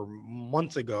us for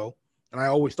months ago, and I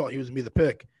always thought he was going to be the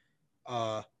pick.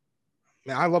 Man,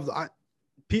 I love I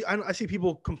see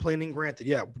people complaining. Granted,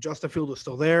 yeah, Justin Fields is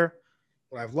still there.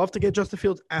 Would I've loved to get Justin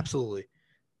Fields? Absolutely.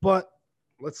 But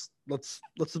let's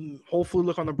hopefully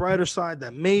look on the brighter side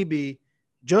that maybe,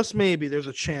 just maybe, there's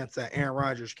a chance that Aaron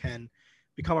Rodgers can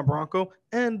become a Bronco.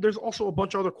 And there's also a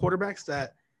bunch of other quarterbacks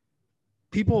that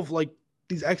people have, like,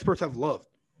 these experts have loved.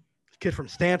 The kid from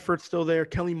Stanford's still there.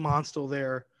 Kelly Mond's still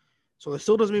there. So it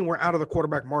still doesn't mean we're out of the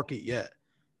quarterback market yet.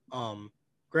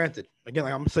 Granted, again,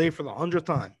 like I'm saying for the 100th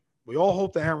time, we all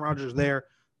hope that Aaron Rodgers is there.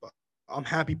 But I'm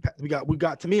happy we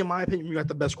got, to me, in my opinion, we got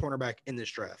the best cornerback in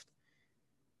this draft.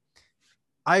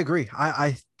 I agree.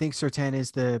 I think Surtain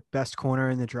is the best corner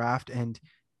in the draft. And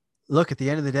look, at the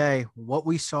end of the day, what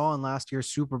we saw in last year's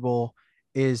Super Bowl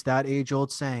is that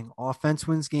age-old saying, offense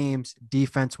wins games,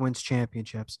 defense wins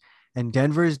championships. And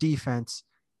Denver's defense,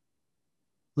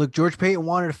 look, George Payton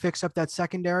wanted to fix up that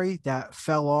secondary that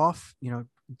fell off.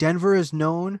 Denver is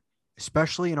known,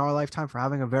 especially in our lifetime, for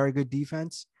having a very good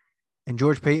defense. And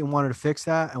George Payton wanted to fix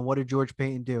that. And what did George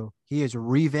Payton do? He has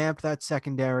revamped that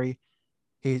secondary.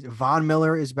 Von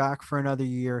Miller is back for another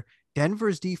year.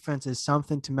 Denver's defense is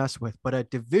something to mess with, but a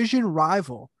division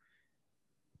rival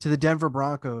to the Denver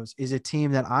Broncos is a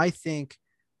team that I think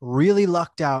really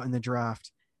lucked out in the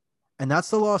draft. And that's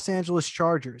the Los Angeles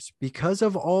Chargers because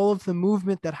of all of the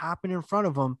movement that happened in front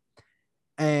of them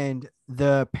and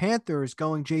the Panthers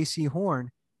going JC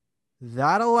Horn.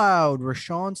 That allowed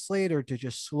Rashawn Slater to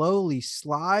just slowly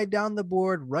slide down the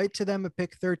board right to them at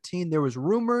pick 13. There was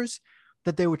rumors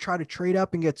that they would try to trade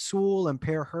up and get Sewell and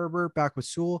pair Herbert back with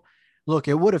Sewell. Look,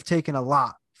 it would have taken a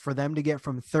lot for them to get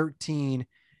from 13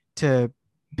 to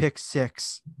pick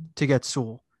 6 to get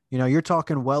Sewell. You're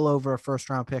talking well over a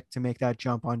first-round pick to make that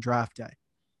jump on draft day.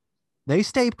 They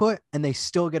stay put, and they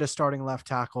still get a starting left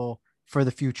tackle for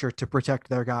the future to protect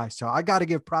their guys. So I got to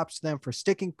give props to them for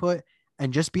sticking put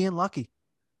and just being lucky.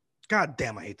 God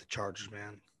damn, I hate the Chargers,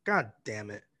 man. God damn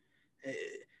it.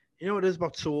 You know what it is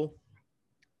about Sewell?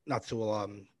 Not Sewell,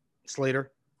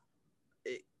 Slater.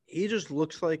 He just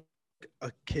looks like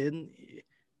a kid.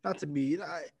 Not to be,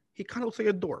 he kind of looks like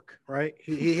a dork, right?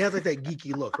 He has like that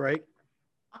geeky look, right?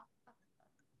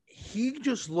 He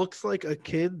just looks like a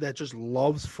kid that just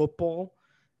loves football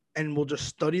and will just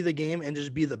study the game and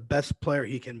just be the best player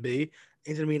he can be.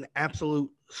 He's going to be an absolute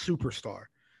superstar.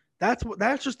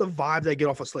 That's just the vibe I get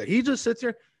off of Slater. He just sits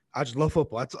here. I just love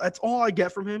football. That's all I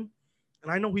get from him.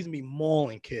 And I know he's going to be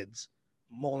mauling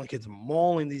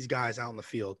these guys out in the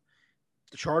field.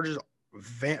 The Chargers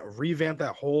revamped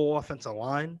that whole offensive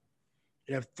line.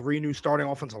 You have 3 new starting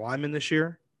offensive linemen this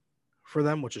year for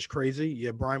them, which is crazy. You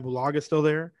have Brian Bulaga still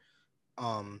there.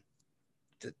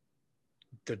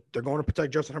 They're going to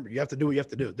protect Justin Herbert. You have to do what you have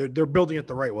to do. They're building it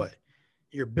the right way.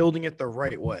 You're building it the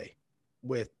right way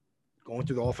with going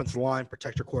through the offensive line,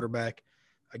 protect your quarterback.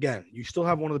 Again, you still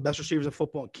have one of the best receivers in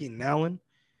football, Keenan Allen.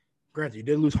 Granted, you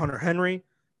did lose Hunter Henry.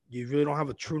 You really don't have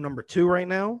a true number 2 right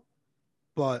now.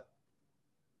 But,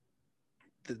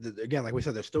 again, like we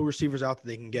said, there's still receivers out that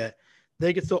they can get.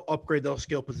 They can still upgrade those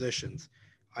skill positions.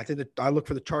 I think that I look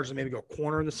for the Chargers to maybe go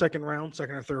corner in the second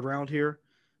or third round here.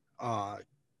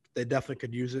 They definitely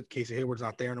could use it. Casey Hayward's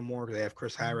not there anymore because they have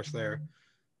Chris Harris there.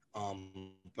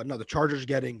 But no, the Chargers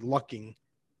lucking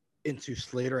into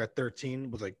Slater at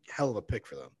 13 was a hell of a pick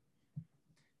for them.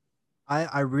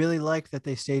 I really like that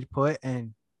they stayed put,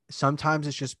 and sometimes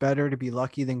it's just better to be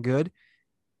lucky than good.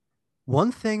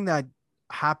 One thing that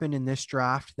happened in this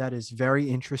draft that is very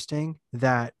interesting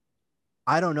that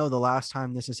I don't know the last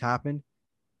time this has happened.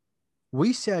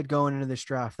 We said going into this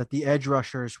draft that the edge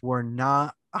rushers were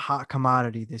not a hot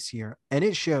commodity this year, and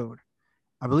it showed.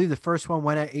 I believe the first one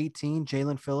went at 18,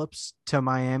 Jalen Phillips to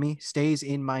Miami, stays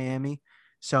in Miami.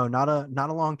 So not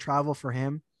a long travel for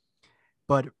him,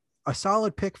 but a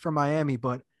solid pick for Miami,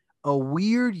 but a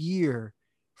weird year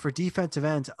for defensive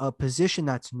ends, a position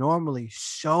that's normally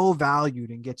so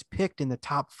valued and gets picked in the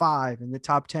top 5, in the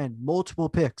top 10, multiple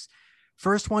picks.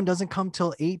 First one doesn't come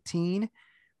till 18,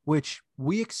 which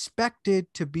we expected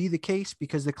to be the case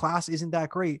because the class isn't that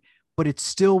great, but it's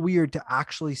still weird to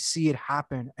actually see it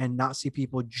happen and not see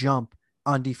people jump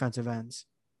on defensive ends.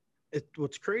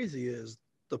 What's crazy is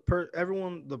the player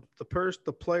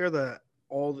that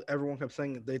everyone kept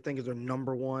saying they think is their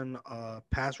number 1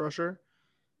 pass rusher,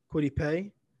 Kwity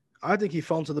Paye. I think he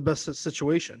fell into the best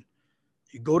situation.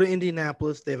 You go to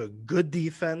Indianapolis, they have a good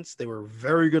defense. They were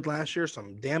very good last year.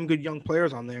 Some damn good young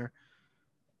players on there.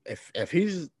 If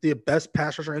he's the best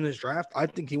pass rusher in this draft, I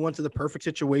think he went to the perfect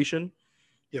situation.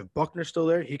 You have Buckner still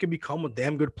there. He could become a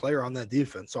damn good player on that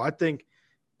defense. So I think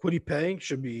Kwity Paye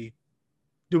should be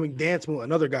doing dance moves.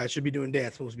 Another guy should be doing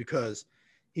dance moves because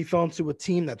he fell into a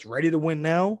team that's ready to win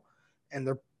now, and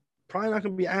they're probably not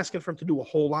going to be asking for him to do a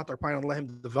whole lot. They're probably going to let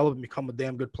him develop and become a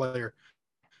damn good player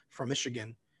from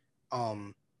Michigan.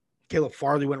 Caleb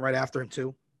Farley went right after him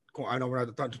too. I know we're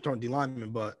not talking D lineman,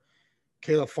 but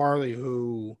Caleb Farley,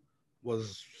 who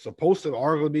was supposed to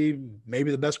arguably be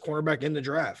maybe the best cornerback in the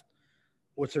draft,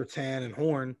 with Surtain and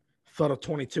Horn, fell to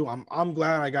 22. I'm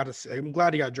glad I'm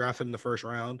glad he got drafted in the first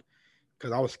round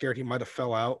because I was scared he might have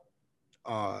fell out.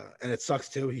 And it sucks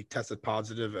too. He tested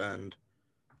positive and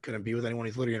couldn't be with anyone.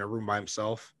 He's literally in a room by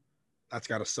himself. That's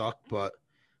gotta suck, but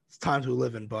it's times we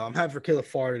live in. But I'm happy for Caleb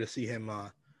Farley to see him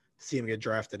get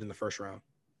drafted in the first round.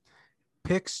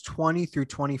 Picks 20 through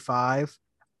 25,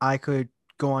 I could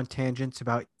go on tangents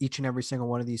about each and every single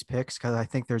one of these picks because I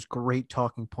think there's great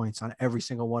talking points on every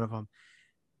single one of them.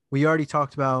 We already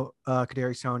talked about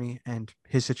Kadarius Toney and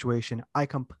his situation. I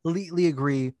completely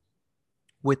agree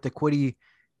with the Kwity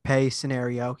Paye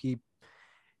scenario.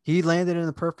 He landed in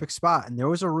the perfect spot, and there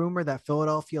was a rumor that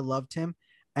Philadelphia loved him.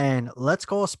 And let's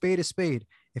call a spade a spade.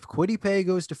 If Kwity Paye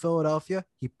goes to Philadelphia,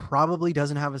 he probably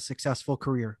doesn't have a successful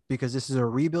career because this is a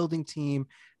rebuilding team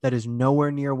that is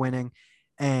nowhere near winning.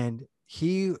 And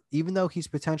he, even though he's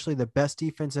potentially the best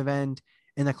defensive end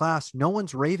in the class, no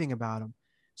one's raving about him.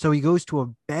 So he goes to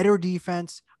a better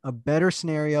defense, a better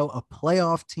scenario, a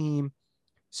playoff team.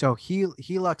 So he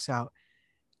lucks out.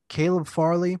 Caleb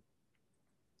Farley,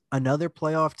 another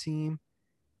playoff team,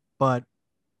 but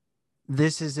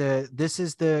this is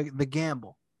the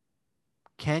gamble.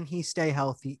 Can he stay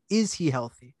healthy? Is he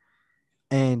healthy?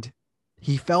 And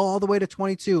he fell all the way to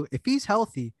 22. If he's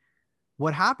healthy,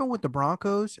 what happened with the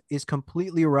Broncos is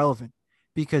completely irrelevant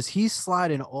because he's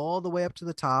sliding all the way up to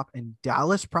the top, and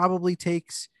Dallas probably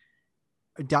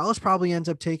ends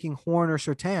up taking Horn or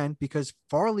Surtain because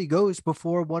Farley goes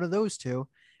before one of those two,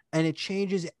 and it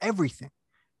changes everything.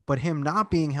 But him not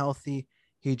being healthy,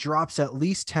 he drops at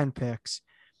least 10 picks.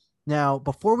 Now,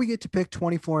 before we get to pick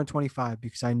 24 and 25,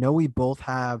 because I know we both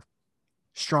have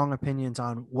strong opinions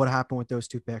on what happened with those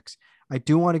two picks, I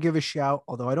do want to give a shout,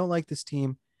 although I don't like this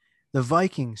team, the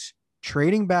Vikings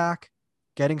trading back,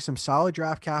 getting some solid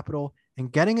draft capital,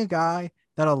 and getting a guy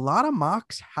that a lot of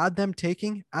mocks had them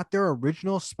taking at their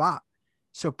original spot.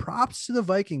 So props to the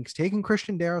Vikings taking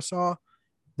Christian Darrisaw,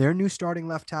 their new starting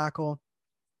left tackle,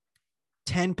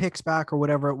 10 picks back or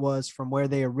whatever it was from where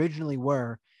they originally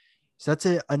were. So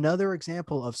that's another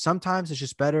example of sometimes it's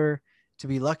just better to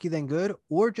be lucky than good,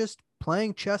 or just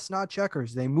playing chess, not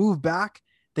checkers. They move back.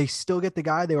 They still get the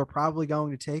guy they were probably going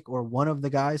to take, or one of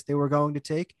the guys they were going to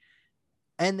take,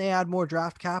 and they add more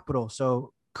draft capital.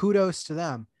 So kudos to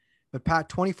them. But Pat,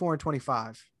 24 and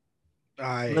 25.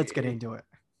 Let's get into it.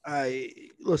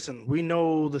 Listen, we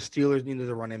know the Steelers needed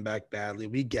a running back badly.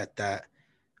 We get that.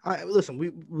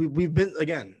 We've been,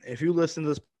 again, if you listen to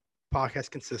this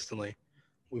podcast consistently,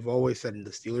 we've always said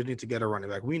the Steelers need to get a running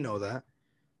back. We know that.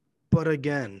 But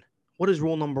again, what is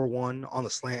rule number one on the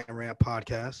Slant and Rant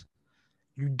podcast?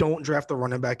 You don't draft a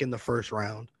running back in the first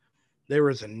round. There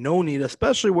is a no need,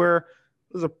 especially where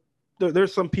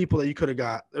there's some people that you could have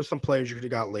got. There's some players you could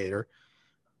have got later.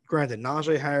 Granted,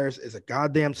 Najee Harris is a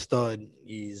goddamn stud.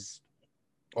 He's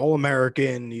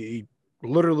All-American. He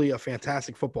literally a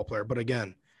fantastic football player. But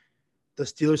again, the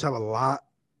Steelers have a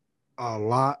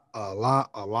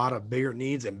lot of bigger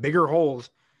needs and bigger holes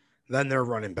than their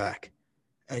running back.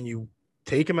 And you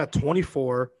take him at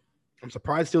 24. I'm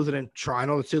surprised Steelers didn't try. I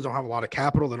know the Steelers don't have a lot of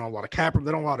capital. They don't have a lot of capital.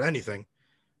 They don't have a lot of anything.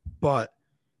 But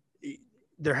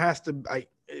there has to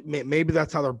maybe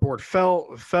that's how their board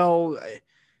fell.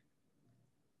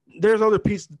 There's other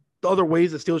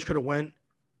ways the Steelers could have went,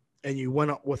 and you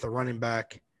went up with a running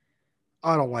back.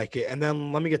 I don't like it. And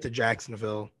then let me get to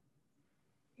Jacksonville.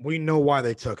 We know why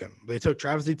they took him. They took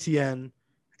Travis Etienne,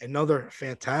 another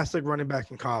fantastic running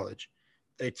back in college.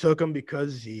 They took him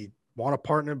because he wanted a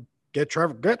partner. Get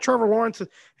Trevor Lawrence,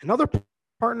 another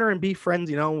partner, and be friends.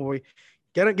 You know, we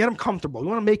get him comfortable. We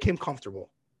want to make him comfortable.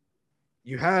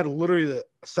 You had literally the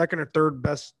second or third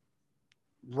best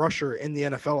rusher in the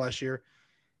NFL last year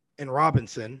in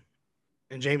Robinson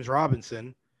and James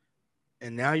Robinson.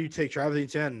 And now you take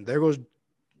Travis Etienne. There goes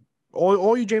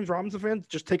all you James Robinson fans.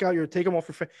 Just take him off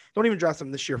for don't even draft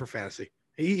him this year for fantasy.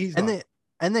 He's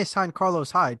and they signed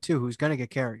Carlos Hyde too, who's going to get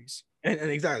carries. And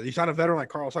exactly, you sign a veteran like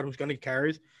Carlos Hyde who's going to get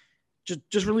carries.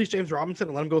 Just release James Robinson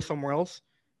and let him go somewhere else,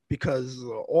 because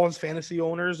all his fantasy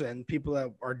owners and people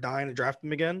that are dying to draft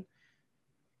him again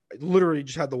literally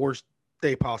just had the worst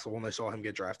day possible when they saw him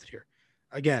get drafted here.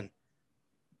 Again,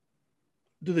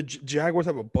 do the Jaguars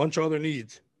have a bunch of other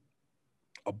needs?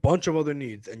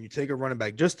 And you take a running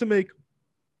back just to make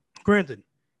 – granted,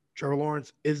 Trevor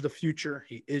Lawrence is the future.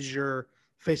 He is your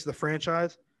face of the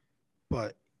franchise.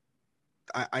 But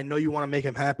I know you want to make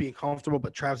him happy and comfortable,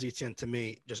 but Travis Etienne, to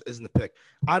me, just isn't the pick.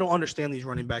 I don't understand these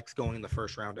running backs going in the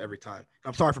first round every time.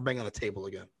 I'm sorry for banging on the table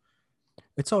again.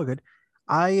 It's all good.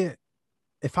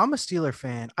 If I'm a Steeler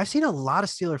fan, I've seen a lot of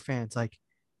Steeler fans like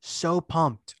so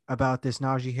pumped about this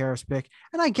Najee Harris pick,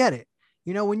 and I get it.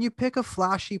 You know, when you pick a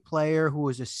flashy player who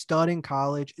was a stud in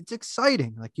college, it's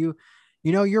exciting. Like you're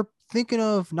thinking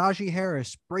of Najee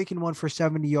Harris breaking one for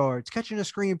 70 yards, catching a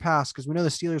screen pass, because we know the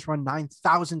Steelers run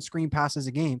 9,000 screen passes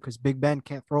a game because Big Ben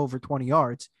can't throw over 20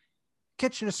 yards,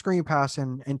 catching a screen pass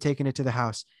and taking it to the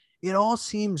house. It all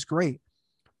seems great.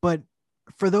 But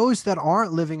for those that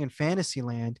aren't living in fantasy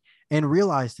land and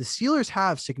realize the Steelers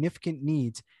have significant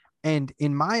needs and,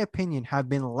 in my opinion, have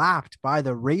been lapped by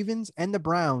the Ravens and the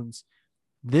Browns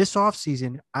this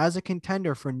offseason as a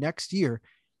contender for next year,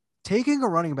 taking a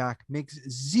running back makes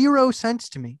zero sense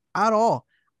to me at all.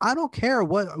 I don't care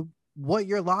what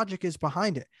your logic is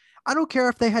behind it. I don't care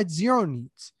if they had zero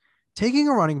needs. Taking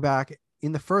a running back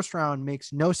in the first round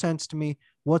makes no sense to me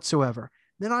whatsoever.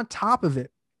 Then on top of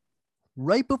it,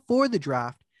 right before the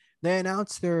draft, they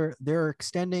announced they're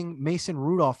extending Mason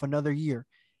Rudolph another year.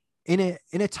 In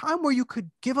a time where you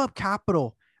could give up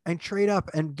capital and trade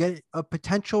up and get a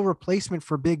potential replacement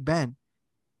for Big Ben,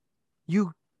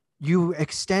 you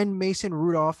extend Mason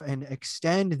Rudolph and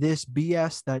extend this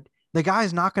BS that the guy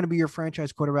is not going to be your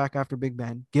franchise quarterback after Big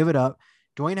Ben. Give it up.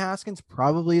 Dwayne Haskins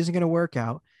probably isn't going to work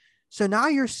out. So now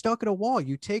you're stuck at a wall.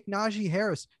 You take Najee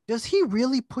Harris. Does he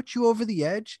really put you over the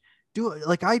edge?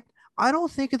 I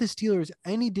don't think of the Steelers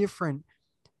any different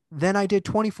than I did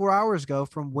 24 hours ago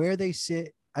from where they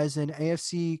sit as an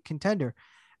AFC contender.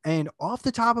 And off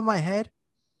the top of my head,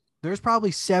 there's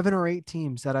probably 7 or 8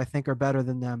 teams that I think are better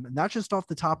than them. And that's just off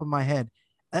the top of my head.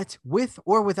 That's with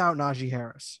or without Najee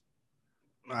Harris.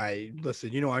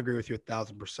 Listen, I agree with you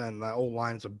 1,000%. That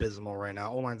O-line's abysmal right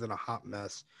now. O-line's in a hot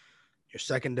mess. Your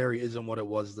secondary isn't what it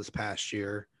was this past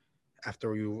year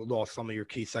after you lost some of your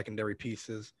key secondary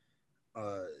pieces.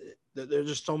 There's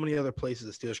just so many other places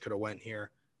the Steelers could have went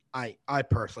here. I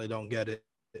personally don't get it.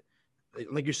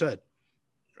 Like you said,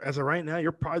 as of right now,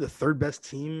 you're probably the third best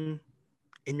team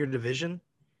in your division.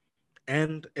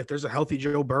 And if there's a healthy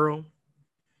Joe Burrow,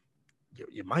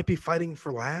 you might be fighting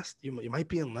for last. You might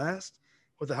be in last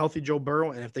with a healthy Joe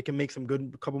Burrow. And if they can make a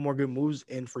couple more good moves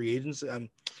in free agents in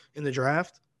the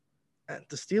draft,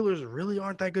 the Steelers really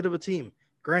aren't that good of a team.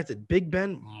 Granted, Big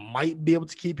Ben might be able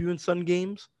to keep you in some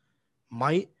games.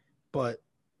 But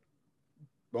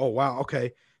oh, wow.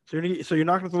 Okay. So you're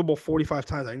not going to throw the ball 45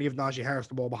 times. I need to give Najee Harris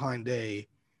the ball behind a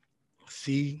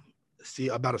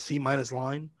about a C-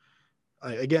 line.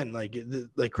 Again,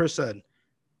 like Chris said,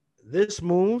 this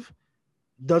move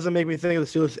doesn't make me think of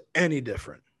the Steelers any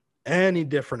different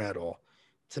at all.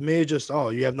 To me, just,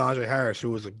 you have Najee Harris, who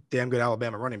was a damn good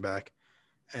Alabama running back,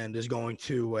 and is going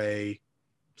to a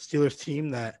Steelers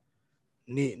team that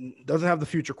doesn't have the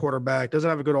future quarterback, doesn't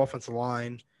have a good offensive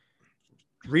line.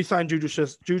 Re-signed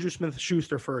Juju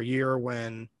Smith-Schuster for a year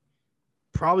when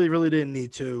probably really didn't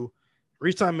need to.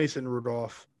 Re-signed Mason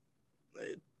Rudolph.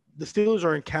 The Steelers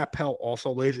are in cap hell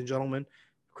also, ladies and gentlemen.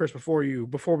 Chris, before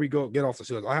we go get off the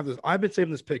Steelers, I've been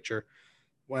saving this picture.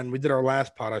 When we did our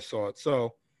last pod, I saw it.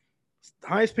 So,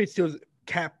 highest paid Steelers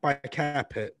cap by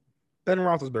cap hit. Ben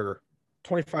Roethlisberger,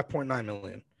 $25.9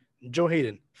 million. Joe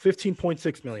Hayden,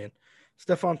 $15.6 million.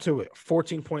 Stephon Tuitt,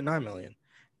 $14.9 million.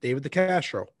 David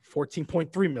DeCastro,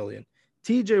 $14.3 million.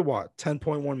 TJ Watt,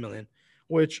 $10.1 million.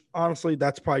 Which honestly,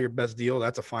 that's probably your best deal.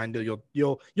 That's a fine deal.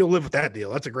 You'll live with that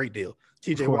deal. That's a great deal.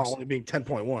 TJ Watt only being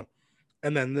 10.1,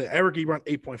 and then the Eric Ebron,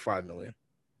 $8.5 million.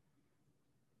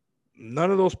 None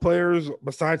of those players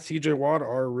besides TJ Watt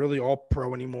are really all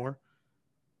pro anymore.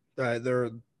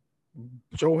 They're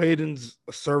Joe Hayden's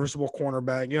a serviceable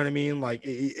cornerback. You know what I mean? Like,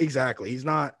 exactly. He's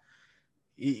not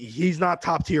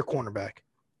top tier cornerback,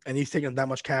 and he's taking that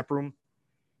much cap room.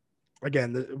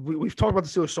 Again, we've talked about the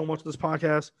Steelers so much in this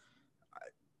podcast.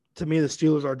 To me, the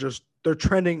Steelers they're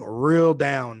trending real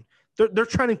down. They're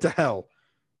trending to hell.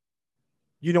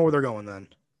 You know where they're going then.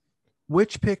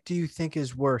 Which pick do you think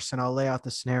is worse? And I'll lay out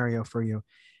the scenario for you.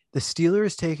 The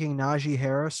Steelers taking Najee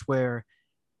Harris, where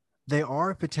they are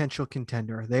a potential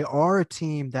contender. They are a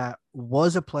team that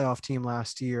was a playoff team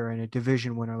last year and a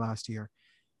division winner last year.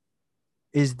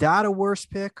 Is that a worse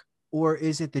pick? Or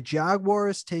is it the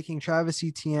Jaguars taking Travis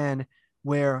Etienne,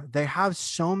 where they have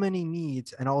so many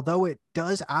needs? And although it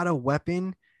does add a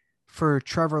weapon for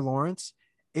Trevor Lawrence,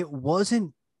 it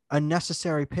wasn't a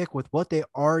necessary pick with what they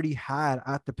already had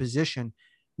at the position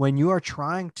when you are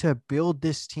trying to build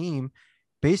this team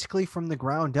basically from the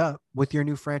ground up with your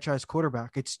new franchise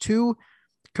quarterback. It's two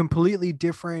completely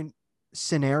different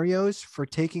scenarios for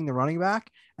taking the running back,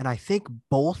 and I think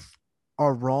both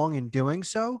are wrong in doing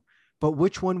so. But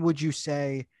which one would you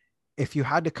say, if you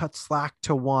had to cut slack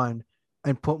to one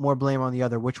and put more blame on the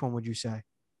other, which one would you say?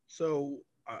 So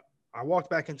I walked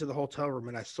back into the hotel room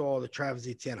and I saw the Travis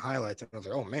Etienne highlights, and I was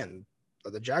like, oh man,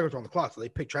 the Jaguars were on the clock, so they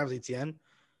picked Travis Etienne.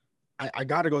 I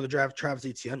got to go to the Travis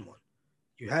Etienne one.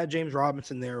 You had James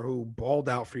Robinson there who balled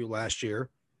out for you last year.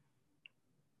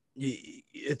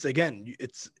 There's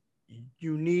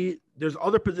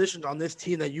other positions on this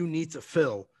team that you need to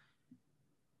fill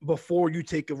before you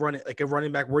take a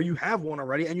running back where you have one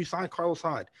already and you sign Carlos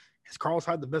Hyde. Is Carlos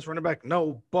Hyde the best running back?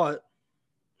 No, but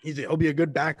he'll be a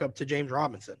good backup to James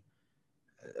Robinson.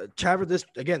 This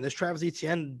Travis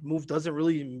Etienne move doesn't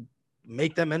really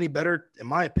make them any better, in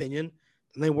my opinion,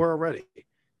 than they were already.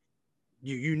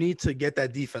 You need to get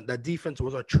that defense. That defense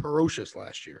was atrocious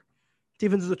last year.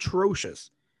 Defense is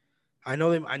atrocious. I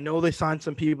know they signed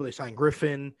some people. They signed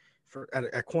Griffin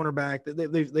at cornerback.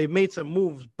 They've made some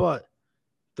moves, but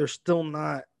they're still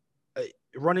not.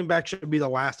 Running back should be the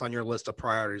last on your list of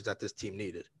priorities that this team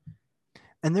needed.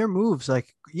 And their moves,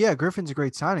 like, yeah, Griffin's a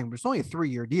great signing, but it's only a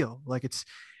 3-year deal. Like it's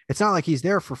not like he's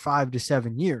there for 5 to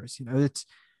 7 years. It's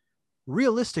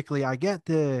realistically, I get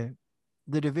the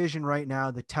division right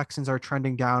now. The Texans are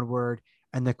trending downward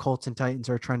and the Colts and Titans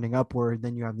are trending upward.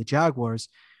 Then you have the Jaguars,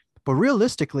 but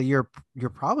realistically, you're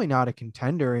probably not a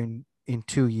contender in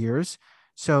 2 years.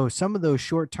 So some of those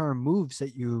short-term moves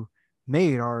that you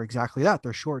made are exactly that.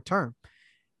 They're short-term.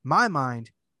 My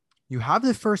mind, you have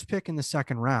the first pick in the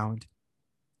second round,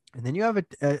 and then you have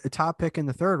a top pick in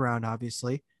the third round.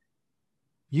 Obviously,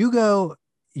 you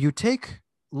take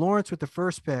Lawrence with the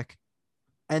first pick,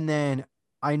 and then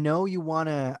I know you want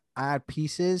to add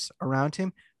pieces around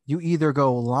him. You either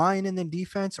go line and then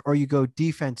defense, or you go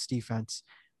defense,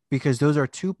 because those are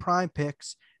 2 prime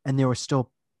picks, and they were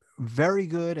still very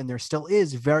good, and there still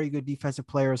is very good defensive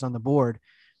players on the board.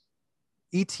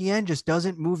 ETN just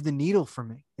doesn't move the needle for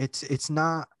me. It's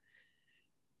not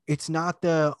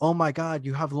the, oh my God,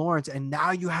 you have Lawrence and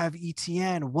now you have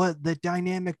ETN. What the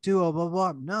dynamic duo, blah,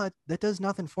 blah. No, that does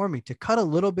nothing for me. To cut a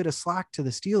little bit of slack to the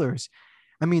Steelers,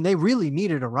 I mean, they really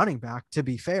needed a running back, to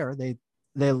be fair.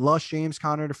 They lost James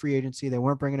Conner to free agency. They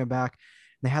weren't bringing him back.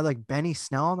 They had like Benny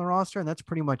Snell on the roster, and that's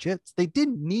pretty much it. They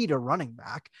didn't need a running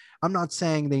back. I'm not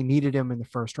saying they needed him in the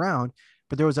first round,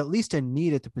 but there was at least a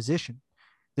need at the position.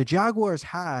 The Jaguars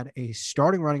had a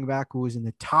starting running back who was in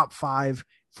the top 5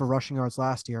 for rushing yards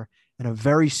last year and a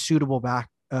very suitable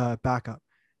backup.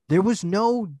 There was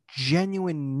no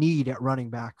genuine need at running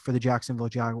back for the Jacksonville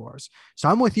Jaguars. So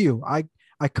I'm with you. I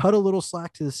cut a little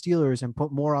slack to the Steelers and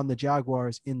put more on the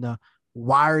Jaguars in the,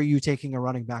 why are you taking a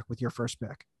running back with your first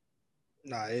pick?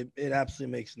 Nah, it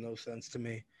absolutely makes no sense to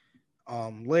me.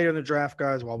 Later in the draft,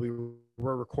 guys, while we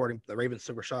were recording, the Ravens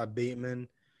took Rashad Bateman.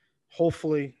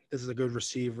 Hopefully, this is a good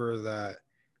receiver that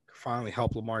can finally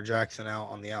help Lamar Jackson out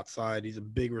on the outside. He's a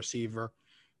big receiver.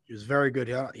 He was very good.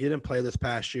 He didn't play this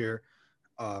past year.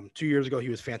 2 years ago, he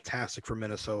was fantastic for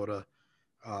Minnesota.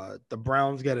 The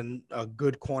Browns get a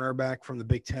good cornerback from the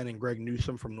Big Ten and Greg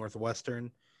Newsome from Northwestern.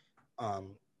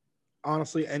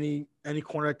 Honestly, any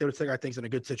cornerback they would take, I think, is in a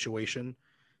good situation.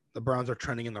 The Browns are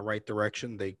trending in the right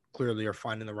direction. They clearly are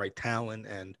finding the right talent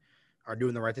and are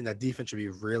doing the right thing. That defense should be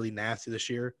really nasty this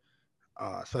year.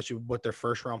 Especially with their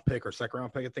first round pick or second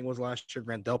round pick, I think was last year,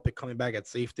 Grant Delpit coming back at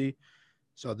safety.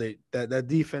 So that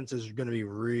defense is going to be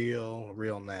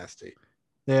real nasty.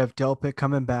 They have Delpit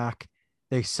coming back.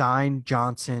 They signed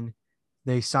Johnson.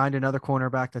 They signed another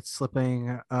cornerback that's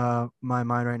slipping my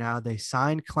mind right now. They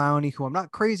signed Clowney, who I'm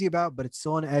not crazy about, but it's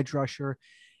still an edge rusher.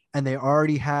 And they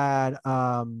already had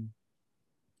Denzel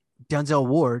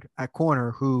Ward at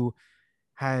corner, who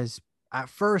has at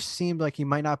first seemed like he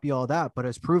might not be all that, but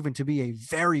has proven to be a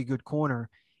very good corner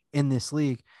in this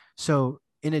league. So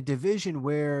in a division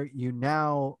where you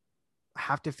now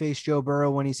have to face Joe Burrow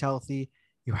when he's healthy,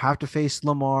 you have to face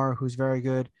Lamar, who's very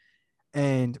good.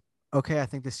 And okay, I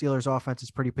think the Steelers offense is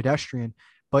pretty pedestrian,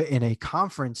 but in a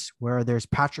conference where there's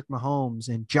Patrick Mahomes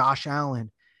and Josh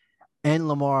Allen and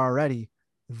Lamar already,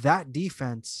 that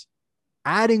defense,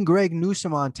 adding Greg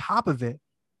Newsome on top of it,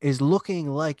 is looking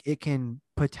like it can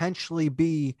potentially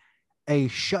be a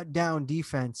shutdown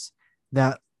defense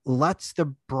that lets the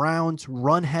Browns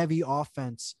run heavy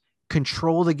offense,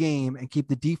 control the game, and keep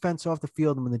the defense off the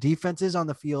field. And when the defense is on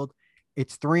the field,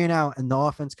 it's 3 and out, and the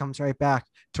offense comes right back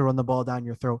to run the ball down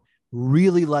your throat.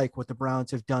 Really like what the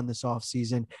Browns have done this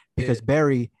offseason because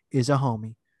Barry is a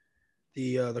homie.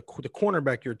 The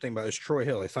cornerback you're thinking about is Troy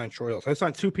Hill. They signed Troy Hill. So they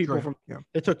signed 2 people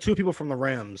They took 2 people from the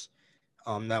Rams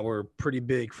that were pretty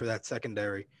big for that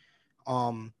secondary.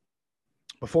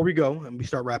 Before we go and we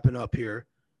start wrapping up here,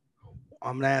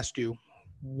 I'm gonna ask you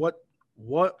what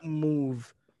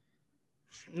move,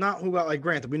 not who got, like,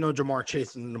 granted, we know Jamar Chase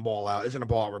isn't a ball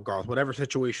out regardless, whatever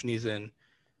situation he's in,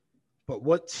 but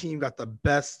what team got the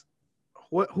best,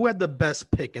 who had the best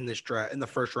pick in this draft, in the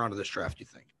first round of this draft, you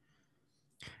think?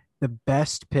 The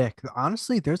best pick,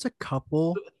 honestly, there's a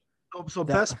couple. So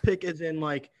best pick is in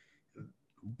like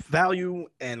value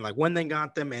and like when they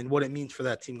got them and what it means for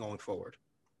that team going forward.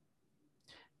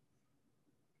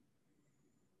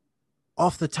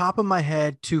 Off the top of my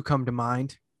head, 2 come to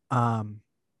mind. And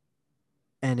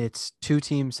it's 2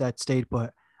 teams that stayed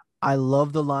put. I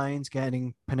love the Lions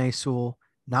getting Penei Sewell,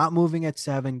 not moving at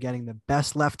 7, getting the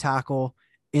best left tackle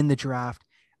in the draft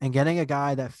and getting a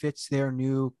guy that fits their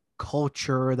new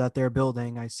culture that they're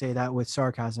building. I say that with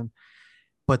sarcasm,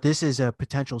 but this is a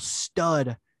potential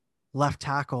stud left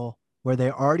tackle where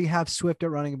they already have Swift at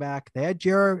running back. They have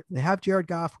Jared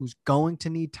Goff, who's going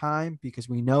to need time because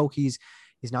we know he's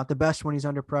not the best when he's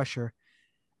under pressure.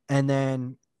 And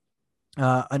then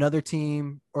another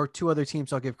team or two other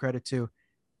teams I'll give credit to.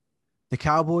 The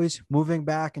Cowboys moving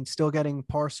back and still getting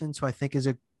Parsons, who I think is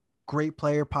a great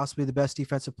player, possibly the best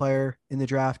defensive player in the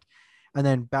draft. And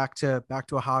then back to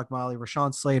a hog molly,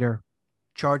 Rashawn Slater,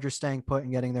 Chargers staying put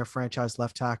and getting their franchise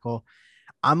left tackle.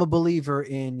 I'm a believer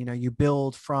in, you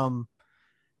build from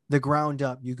the ground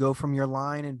up. You go from your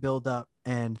line and build up.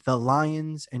 And the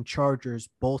Lions and Chargers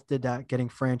both did that, getting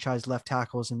franchise left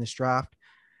tackles in this draft.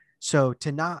 So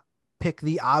to not pick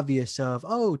the obvious of,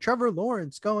 Trevor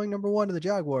Lawrence going number 1 to the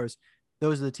Jaguars,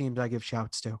 those are the teams I give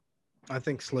shouts to. I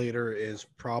think Slater is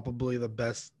probably the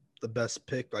best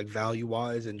pick, like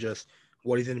value-wise and just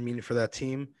what he's going to mean for that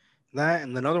team. That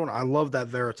and another one, I love that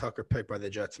Vera Tucker pick by the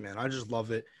Jets, man. I just love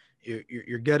it.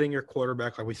 You're getting your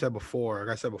quarterback, like I said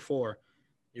before,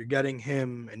 you're getting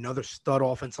him another stud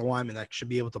offensive lineman that should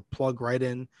be able to plug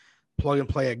and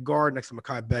play at guard next to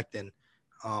Mekhi Becton.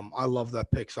 I love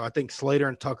that pick. So I think Slater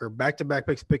and Tucker, back-to-back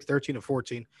picks 13 and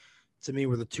 14, to me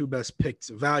were the two best picks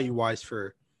value-wise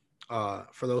for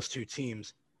those two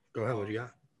teams. Go ahead, what do you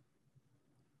got?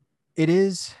 It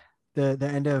is the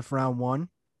end of round 1,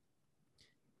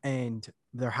 and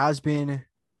there has been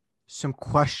some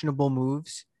questionable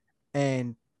moves.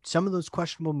 And some of those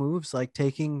questionable moves, like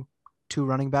taking 2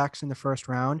 running backs in the first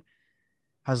round,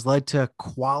 has led to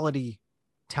quality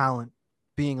talent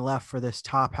being left for this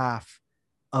top half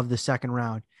of the second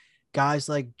round. Guys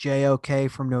like JOK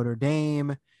from Notre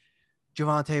Dame,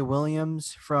 Javonte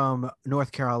Williams from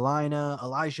North Carolina,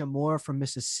 Elijah Moore from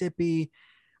Mississippi,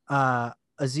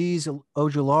 Aziz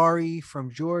Ojulari from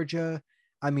Georgia.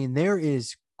 I mean, there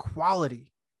is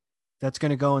quality that's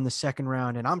going to go in the second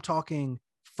round. And I'm talking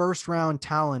first round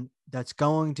talent that's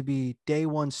going to be day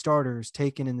 1 starters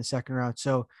taken in the second round.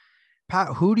 So, Pat,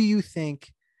 who do you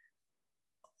think,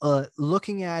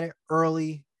 looking at it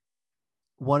early,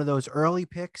 one of those early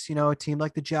picks, a team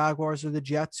like the Jaguars or the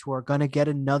Jets who are going to get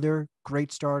another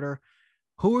great starter,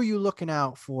 who are you looking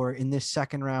out for in this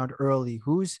second round early?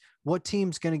 What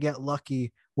team's going to get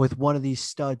lucky with one of these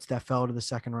studs that fell to the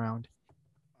second round?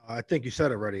 I think you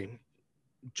said it already.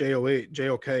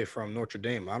 JOK from Notre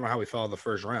Dame. I don't know how he fell in the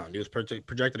first round. He was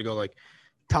projected to go like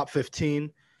top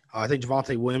 15. I think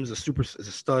Javonte Williams is a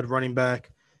stud running back.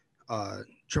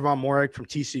 Trevon Moehrig from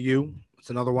TCU.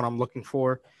 It's another one I'm looking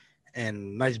for.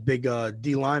 And nice big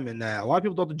D lineman that a lot of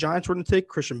people thought the Giants were going to take.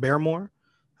 Christian Barmore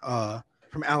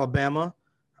from Alabama.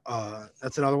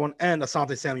 That's another one. And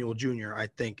Asante Samuel Jr., I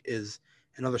think, is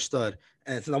another stud.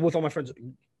 And so I'm with all my friends.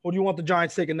 Who do you want the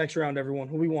Giants taking next round, everyone?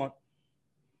 Who we want?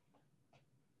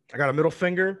 I got a middle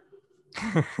finger,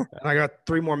 and I got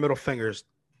 3 more middle fingers.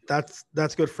 That's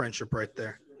good friendship right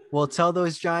there. Well, tell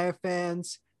those Giant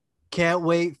fans, can't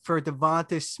wait for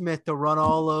Devonta Smith to run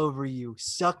all over you.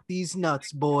 Suck these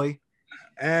nuts, boy.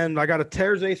 And I got a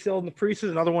tears ACL in the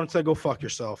preseason. Another one said, go fuck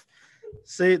yourself.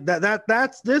 See,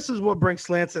 this is what brings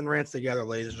Slants and Rants together,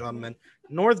 ladies and gentlemen.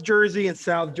 North Jersey and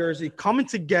South Jersey coming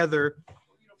together.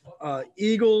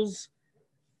 Eagles.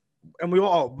 And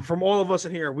from all of us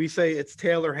in here, we say it's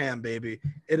Taylor ham, baby.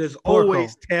 It is Pork always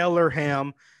roll. Taylor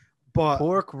ham, but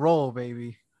Pork roll,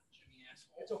 baby.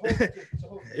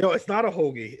 It's not a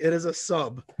hoagie. It is a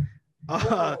sub.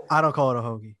 I don't call it a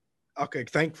hoagie. Okay,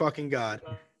 thank fucking God.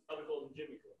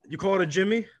 You call it a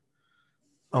Jimmy?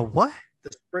 A what?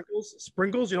 The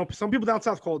sprinkles. Some people down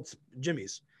south call it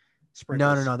Jimmy's.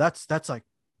 Sprinkles. No. That's like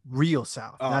real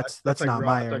South. That's like not real,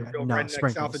 my like area. real No, redneck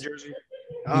sprinkles. South of Jersey.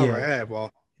 All right.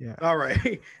 Well. Yeah. All right.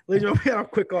 Ladies and gentlemen, we had a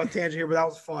quick tangent here, but that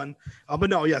was fun. But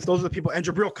no, yes, those are the people. And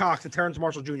Jabril Cox and Terrence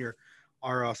Marshall Jr.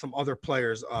 are some other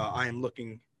players I am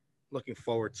looking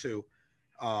forward to.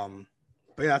 But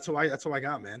yeah, that's what I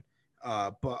got, man.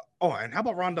 And how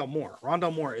about Rondell Moore?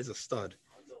 Rondell Moore is a stud.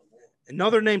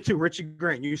 Another name too, Richie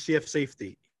Grant, UCF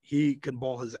safety. He can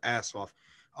ball his ass off.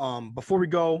 Before we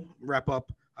wrap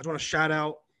up, I just want to shout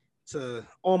out to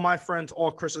all my friends,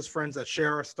 all Chris's friends that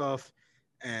share our stuff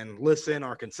and listen,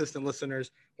 our consistent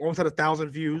listeners. We're almost at 1,000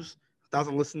 views,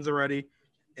 1,000 listens already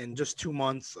in just 2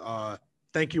 months.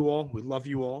 Thank you all. We love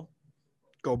you all.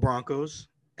 Go Broncos.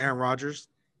 Aaron Rodgers,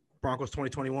 Broncos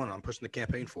 2021. I'm pushing the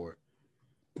campaign for it.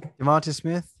 Devonta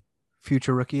Smith,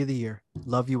 future rookie of the year.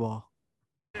 Love you all.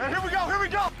 And here we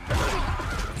go.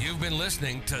 You've been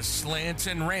listening to Slants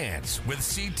and Rants with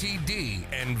CTD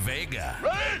and Vega.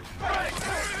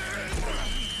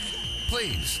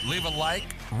 Please leave a like,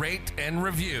 rate, and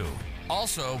review.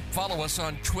 Also, follow us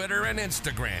on Twitter and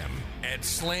Instagram at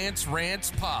Slants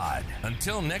Rants Pod.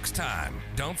 Until next time,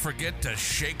 don't forget to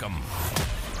shake 'em.